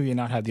make this movie and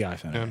not have the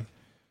iPhone in it?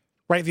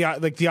 Right, the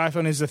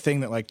iPhone is the thing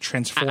that like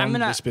transformed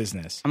this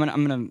business.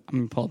 I'm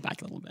gonna pull it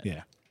back a little bit.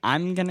 Yeah.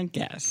 I'm gonna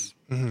guess.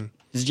 This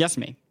is just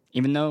me,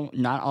 even though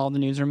not all the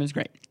newsroom is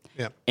great.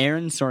 yeah.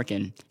 Aaron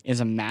Sorkin is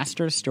a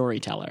master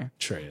storyteller.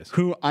 Sure he is.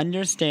 Who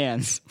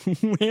understands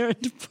where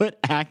to put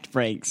act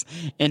breaks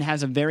and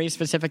has a very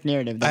specific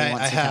narrative that he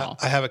wants to tell.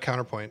 I have a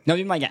counterpoint. No,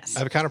 be my guess. I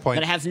have a counterpoint.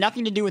 But it has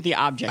nothing to do with the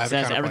objects. have a It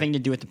has counterpoint. everything to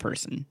do with the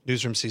person.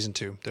 Newsroom season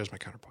 2. There's my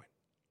counterpoint.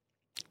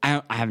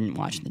 I haven't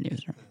watched the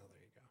newsroom.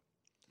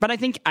 But I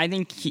think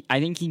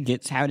he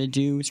gets how to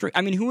do story.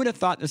 I mean, who would have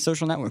thought The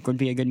Social Network would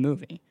be a good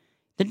movie?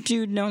 The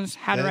dude knows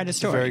how to write a It's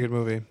story. a very good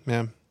movie.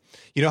 Yeah.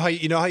 You know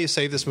how you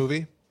save this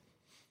movie?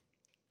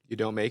 You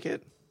don't make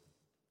it?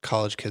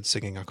 College kids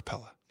singing a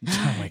cappella.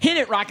 Hit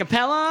it,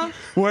 Rockapella.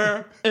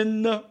 Where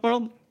in the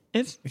world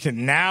is? Okay,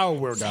 now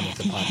we're done with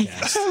the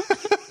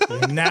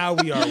podcast. Now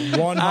we are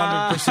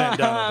 100%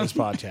 done with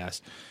this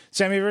podcast.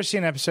 Sam, have you ever seen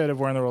an episode of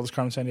Where in the World is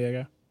Carmen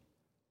Sandiego?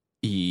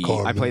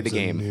 I played the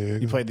game.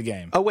 You played the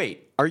game. Oh,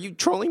 wait. Are you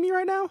trolling me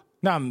right now?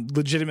 No, I'm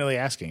legitimately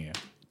asking you.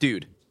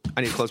 Dude,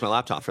 I need to close my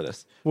laptop for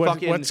this.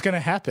 What's going to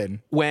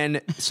happen?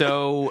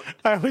 So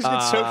I always get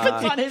so It's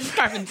confused. on his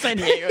Carmen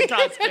Sandiego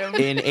costume.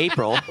 in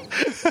April, all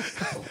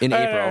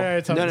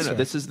right, tell me the no. story.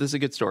 This is a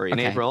good story. In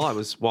Okay. April, I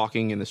was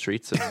walking in the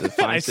streets of the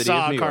fine I city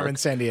saw of New Carmen York.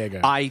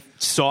 Sandiego. I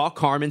saw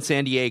Carmen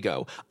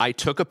Sandiego. I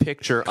took a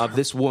picture of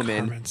this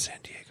woman. Carmen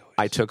Sandiego.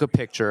 I took a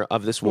picture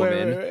of this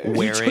woman wait. You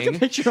wearing.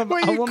 Picture of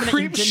Wait, a you woman that you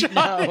creep didn't shot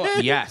know.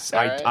 it? Yes,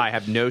 I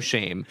have no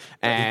shame.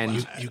 And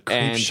You creep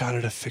and shot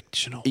at a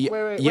fictional.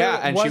 wait,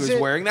 and she was was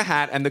it- wearing the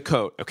hat and the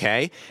coat.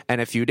 Okay,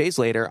 and a few days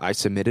later, I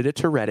submitted it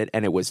to Reddit,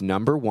 and it was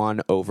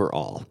 #1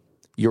 overall.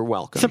 You're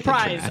welcome.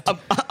 Surprise! Internet.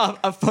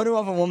 A photo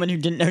of a woman who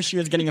didn't know she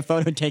was getting a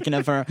photo taken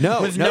of her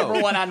was no.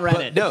 #1 on Reddit.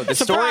 But no, the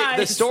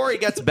Surprise! story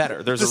gets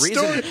better. There's a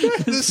reason.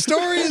 The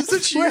story is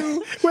that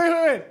you.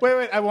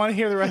 Wait. I want to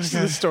hear the rest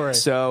of the story.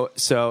 So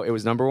it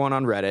was #1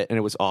 on Reddit, and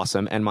it was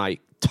awesome. And my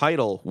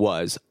title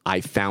was "I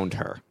Found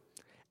Her,"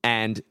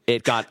 and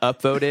it got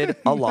upvoted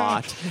a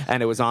lot.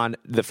 And it was on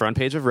the front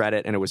page of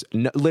Reddit, and it was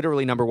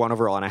literally #1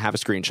 overall. And I have a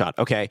screenshot.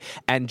 Okay,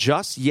 and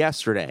just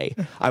yesterday,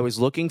 I was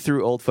looking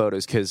through old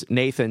photos because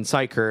Nathan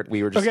Sykert,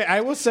 we were just Okay,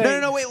 I will say.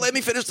 No, wait, let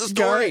me finish the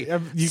story. Go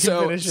ahead. You can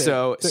finish it.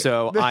 So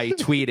I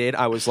tweeted,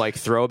 I was like,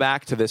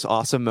 throwback to this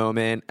awesome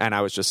moment, and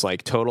I was just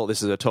like,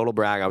 this is a total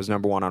brag. I was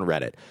 #1 on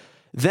Reddit.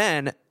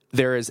 Then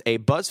there is a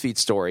BuzzFeed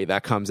story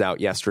that comes out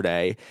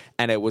yesterday,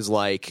 and it was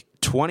like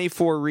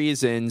 24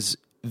 reasons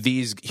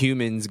these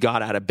humans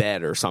got out of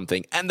bed or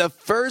something. And the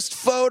first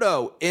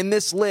photo in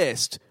this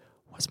list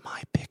was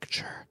my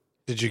picture.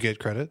 Did you get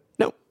credit?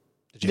 No.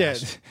 Did you Yeah,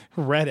 ask?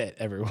 Reddit,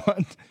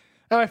 everyone.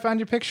 Oh, I found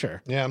your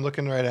picture. Yeah, I'm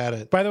looking right at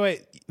it. By the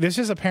way, this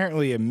is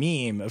apparently a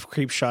meme of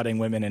creep shotting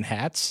women in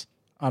hats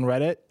on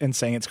Reddit and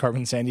saying it's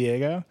Carmen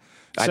Sandiego.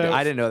 So,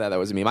 I didn't know that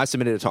was a meme. I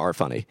submitted it to R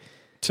Funny.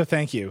 So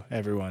thank you,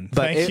 everyone.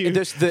 But Thank you,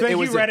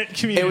 Reddit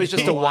community. It was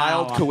just a Wow.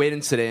 wild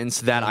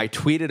coincidence that I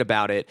tweeted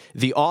about it.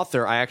 The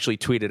author, I actually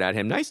tweeted at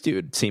him. Nice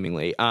dude,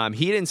 seemingly.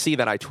 He didn't see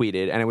that I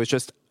tweeted, and it was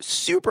just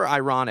super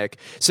ironic.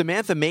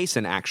 Samantha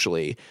Mason,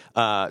 actually,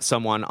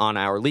 someone on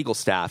our legal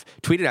staff,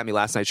 tweeted at me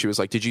last night. She was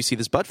like, "Did you see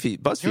this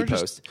BuzzFeed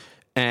post?"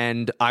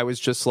 And I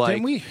was just like,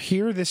 Didn't we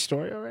hear this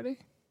story already?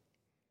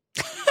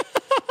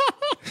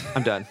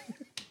 "I'm done."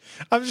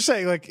 I'm just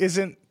saying, like,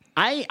 isn't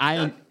it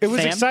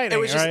was Sam? exciting?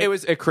 It was just right? it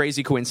was a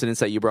crazy coincidence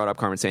that you brought up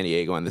Carmen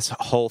Sandiego, and this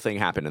whole thing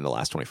happened in the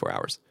last 24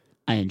 hours.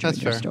 I enjoyed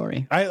That's your fair.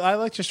 story. I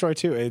liked your story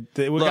too. It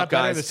got Look, better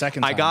guys, the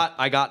second time.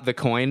 I got the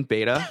coin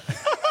beta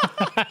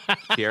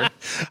here.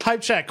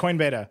 hype check, coin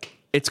beta.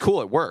 It's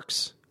cool. It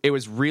works. It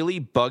was really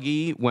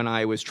buggy when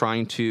I was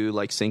trying to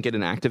like sync it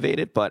and activate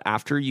it, but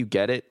after you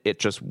get it, it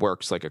just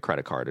works like a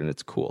credit card, and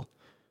it's cool.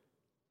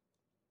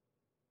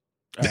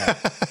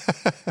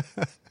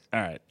 All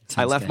right,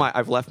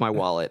 I've left my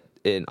wallet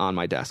on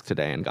my desk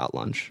today and got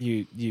lunch.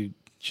 you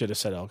should have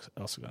said El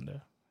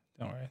Segundo.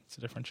 Don't worry, it's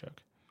a different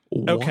joke.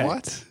 Okay.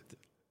 What?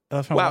 I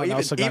left my Wow, wallet in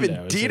El Segundo. even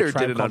It's a Dieter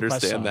Tribe didn't Called Quest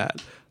understand song.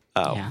 that.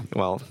 Oh, Yeah.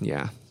 well,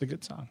 yeah. It's a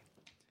good song.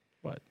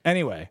 What?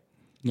 Anyway,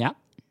 Yeah,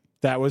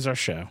 that was our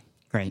show.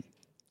 great.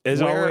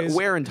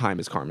 Where in time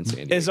is Carmen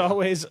Sandiego? As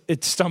always,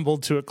 it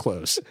stumbled to a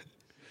close,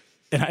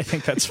 and I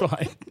think that's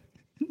fine.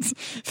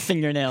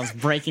 Fingernails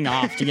breaking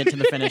off to get to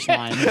the finish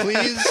line.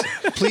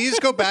 Please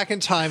go back in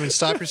time and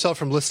stop yourself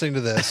from listening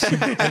to this,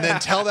 and then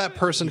tell that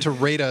person to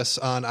rate us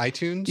on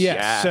iTunes.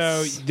 Yes. Yes.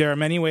 So there are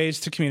many ways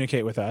to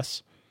communicate with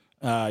us.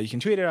 You can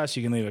tweet at us.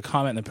 You can leave a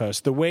comment in the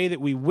post. The way that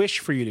we wish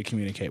for you to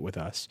communicate with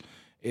us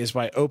is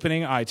by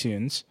opening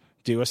iTunes.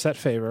 Do us that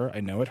favor.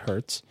 I know it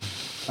hurts.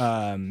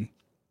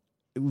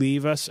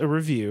 Leave us a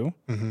review.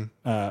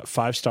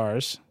 5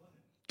 stars.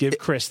 Give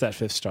Chris that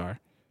 5th star.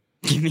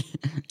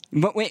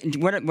 But wait,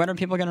 what are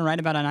people going to write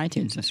about on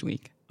iTunes this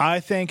week? I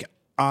think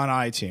on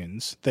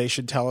iTunes, they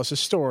should tell us a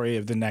story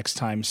of the next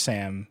time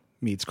Sam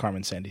meets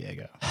Carmen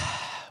Sandiego.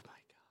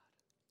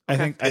 I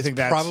think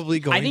that's probably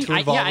going to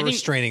involve a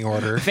restraining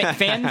order.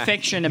 Fan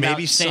fiction about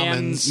Maybe Sam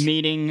summons.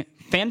 meeting.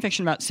 Fan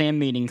fiction about Sam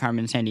meeting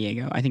Carmen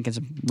Sandiego. I think is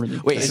a really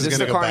Wait, is this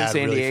gonna the go Carmen bad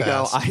really Sandiego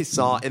fast. I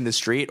saw in the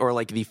street, or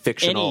like the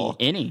fictional?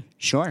 any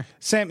sure.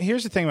 Sam.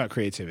 Here's the thing about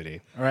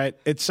creativity. All right,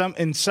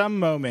 in some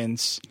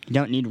moments You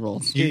don't need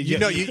rules.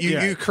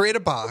 You create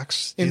a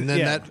box, and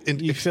then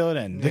you fill it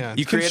in. Yeah.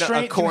 You create a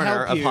constraint can corner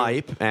help of you.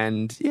 hype,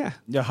 and Yes.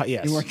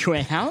 You work your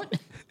way out.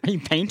 Are you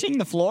painting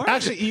the floor?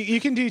 Actually, you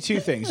can do two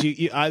things.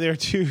 You there are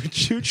two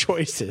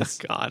choices.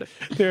 God,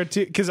 There are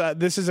two, because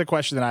this is a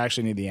question that I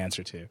actually need the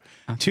answer to.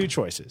 Okay. Two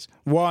choices.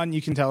 One,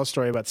 you can tell a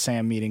story about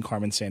Sam meeting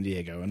Carmen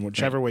Sandiego, in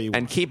whichever way you want,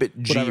 and keep it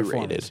whatever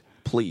form. G-rated,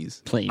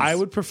 please. Please. I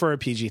would prefer a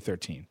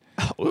PG-13.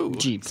 Ooh,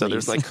 G, so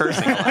there's please. like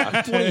cursing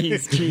allowed.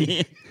 Please,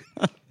 G.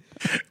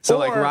 So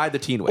like ride the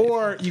teen wave.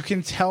 Or you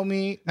can tell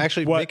me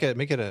actually what,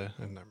 make it a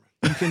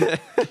number.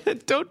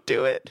 Don't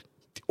do it.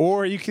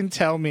 or you can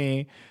tell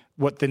me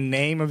what the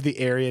name of the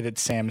area that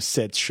Sam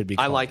sits should be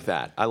I called. like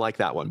that. I like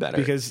that one better.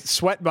 Because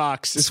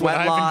Sweatbox is Sweat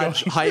what I've been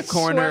Lodge, going Hype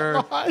Corner,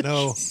 Sweat Lodge.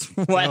 No,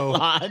 Sweat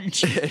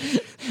Lodge.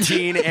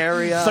 teen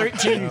area.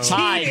 13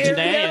 tied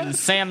today in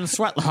Sam's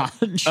Sweat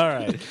Lodge. All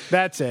right,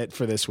 that's it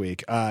for this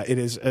week. It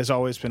has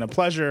always been a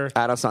pleasure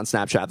Add us on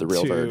Snapchat, The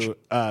Real Verge.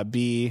 to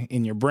be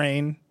in your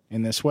brain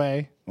in this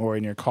way, or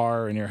in your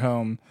car or in your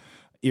home,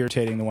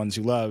 irritating the ones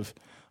you love,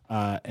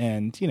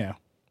 and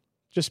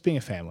just being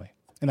a family.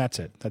 And that's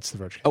it. That's the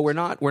Verge. Oh, we're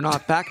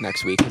not back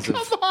next week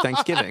because of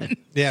Thanksgiving.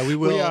 yeah, we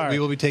will. are. We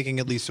will be taking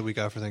at least a week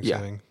off for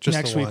Thanksgiving. Just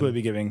Next the week one. we'll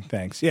be giving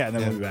thanks. Yeah, and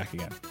then we'll be back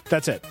again.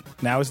 That's it.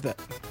 Now is that.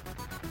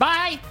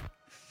 Bye.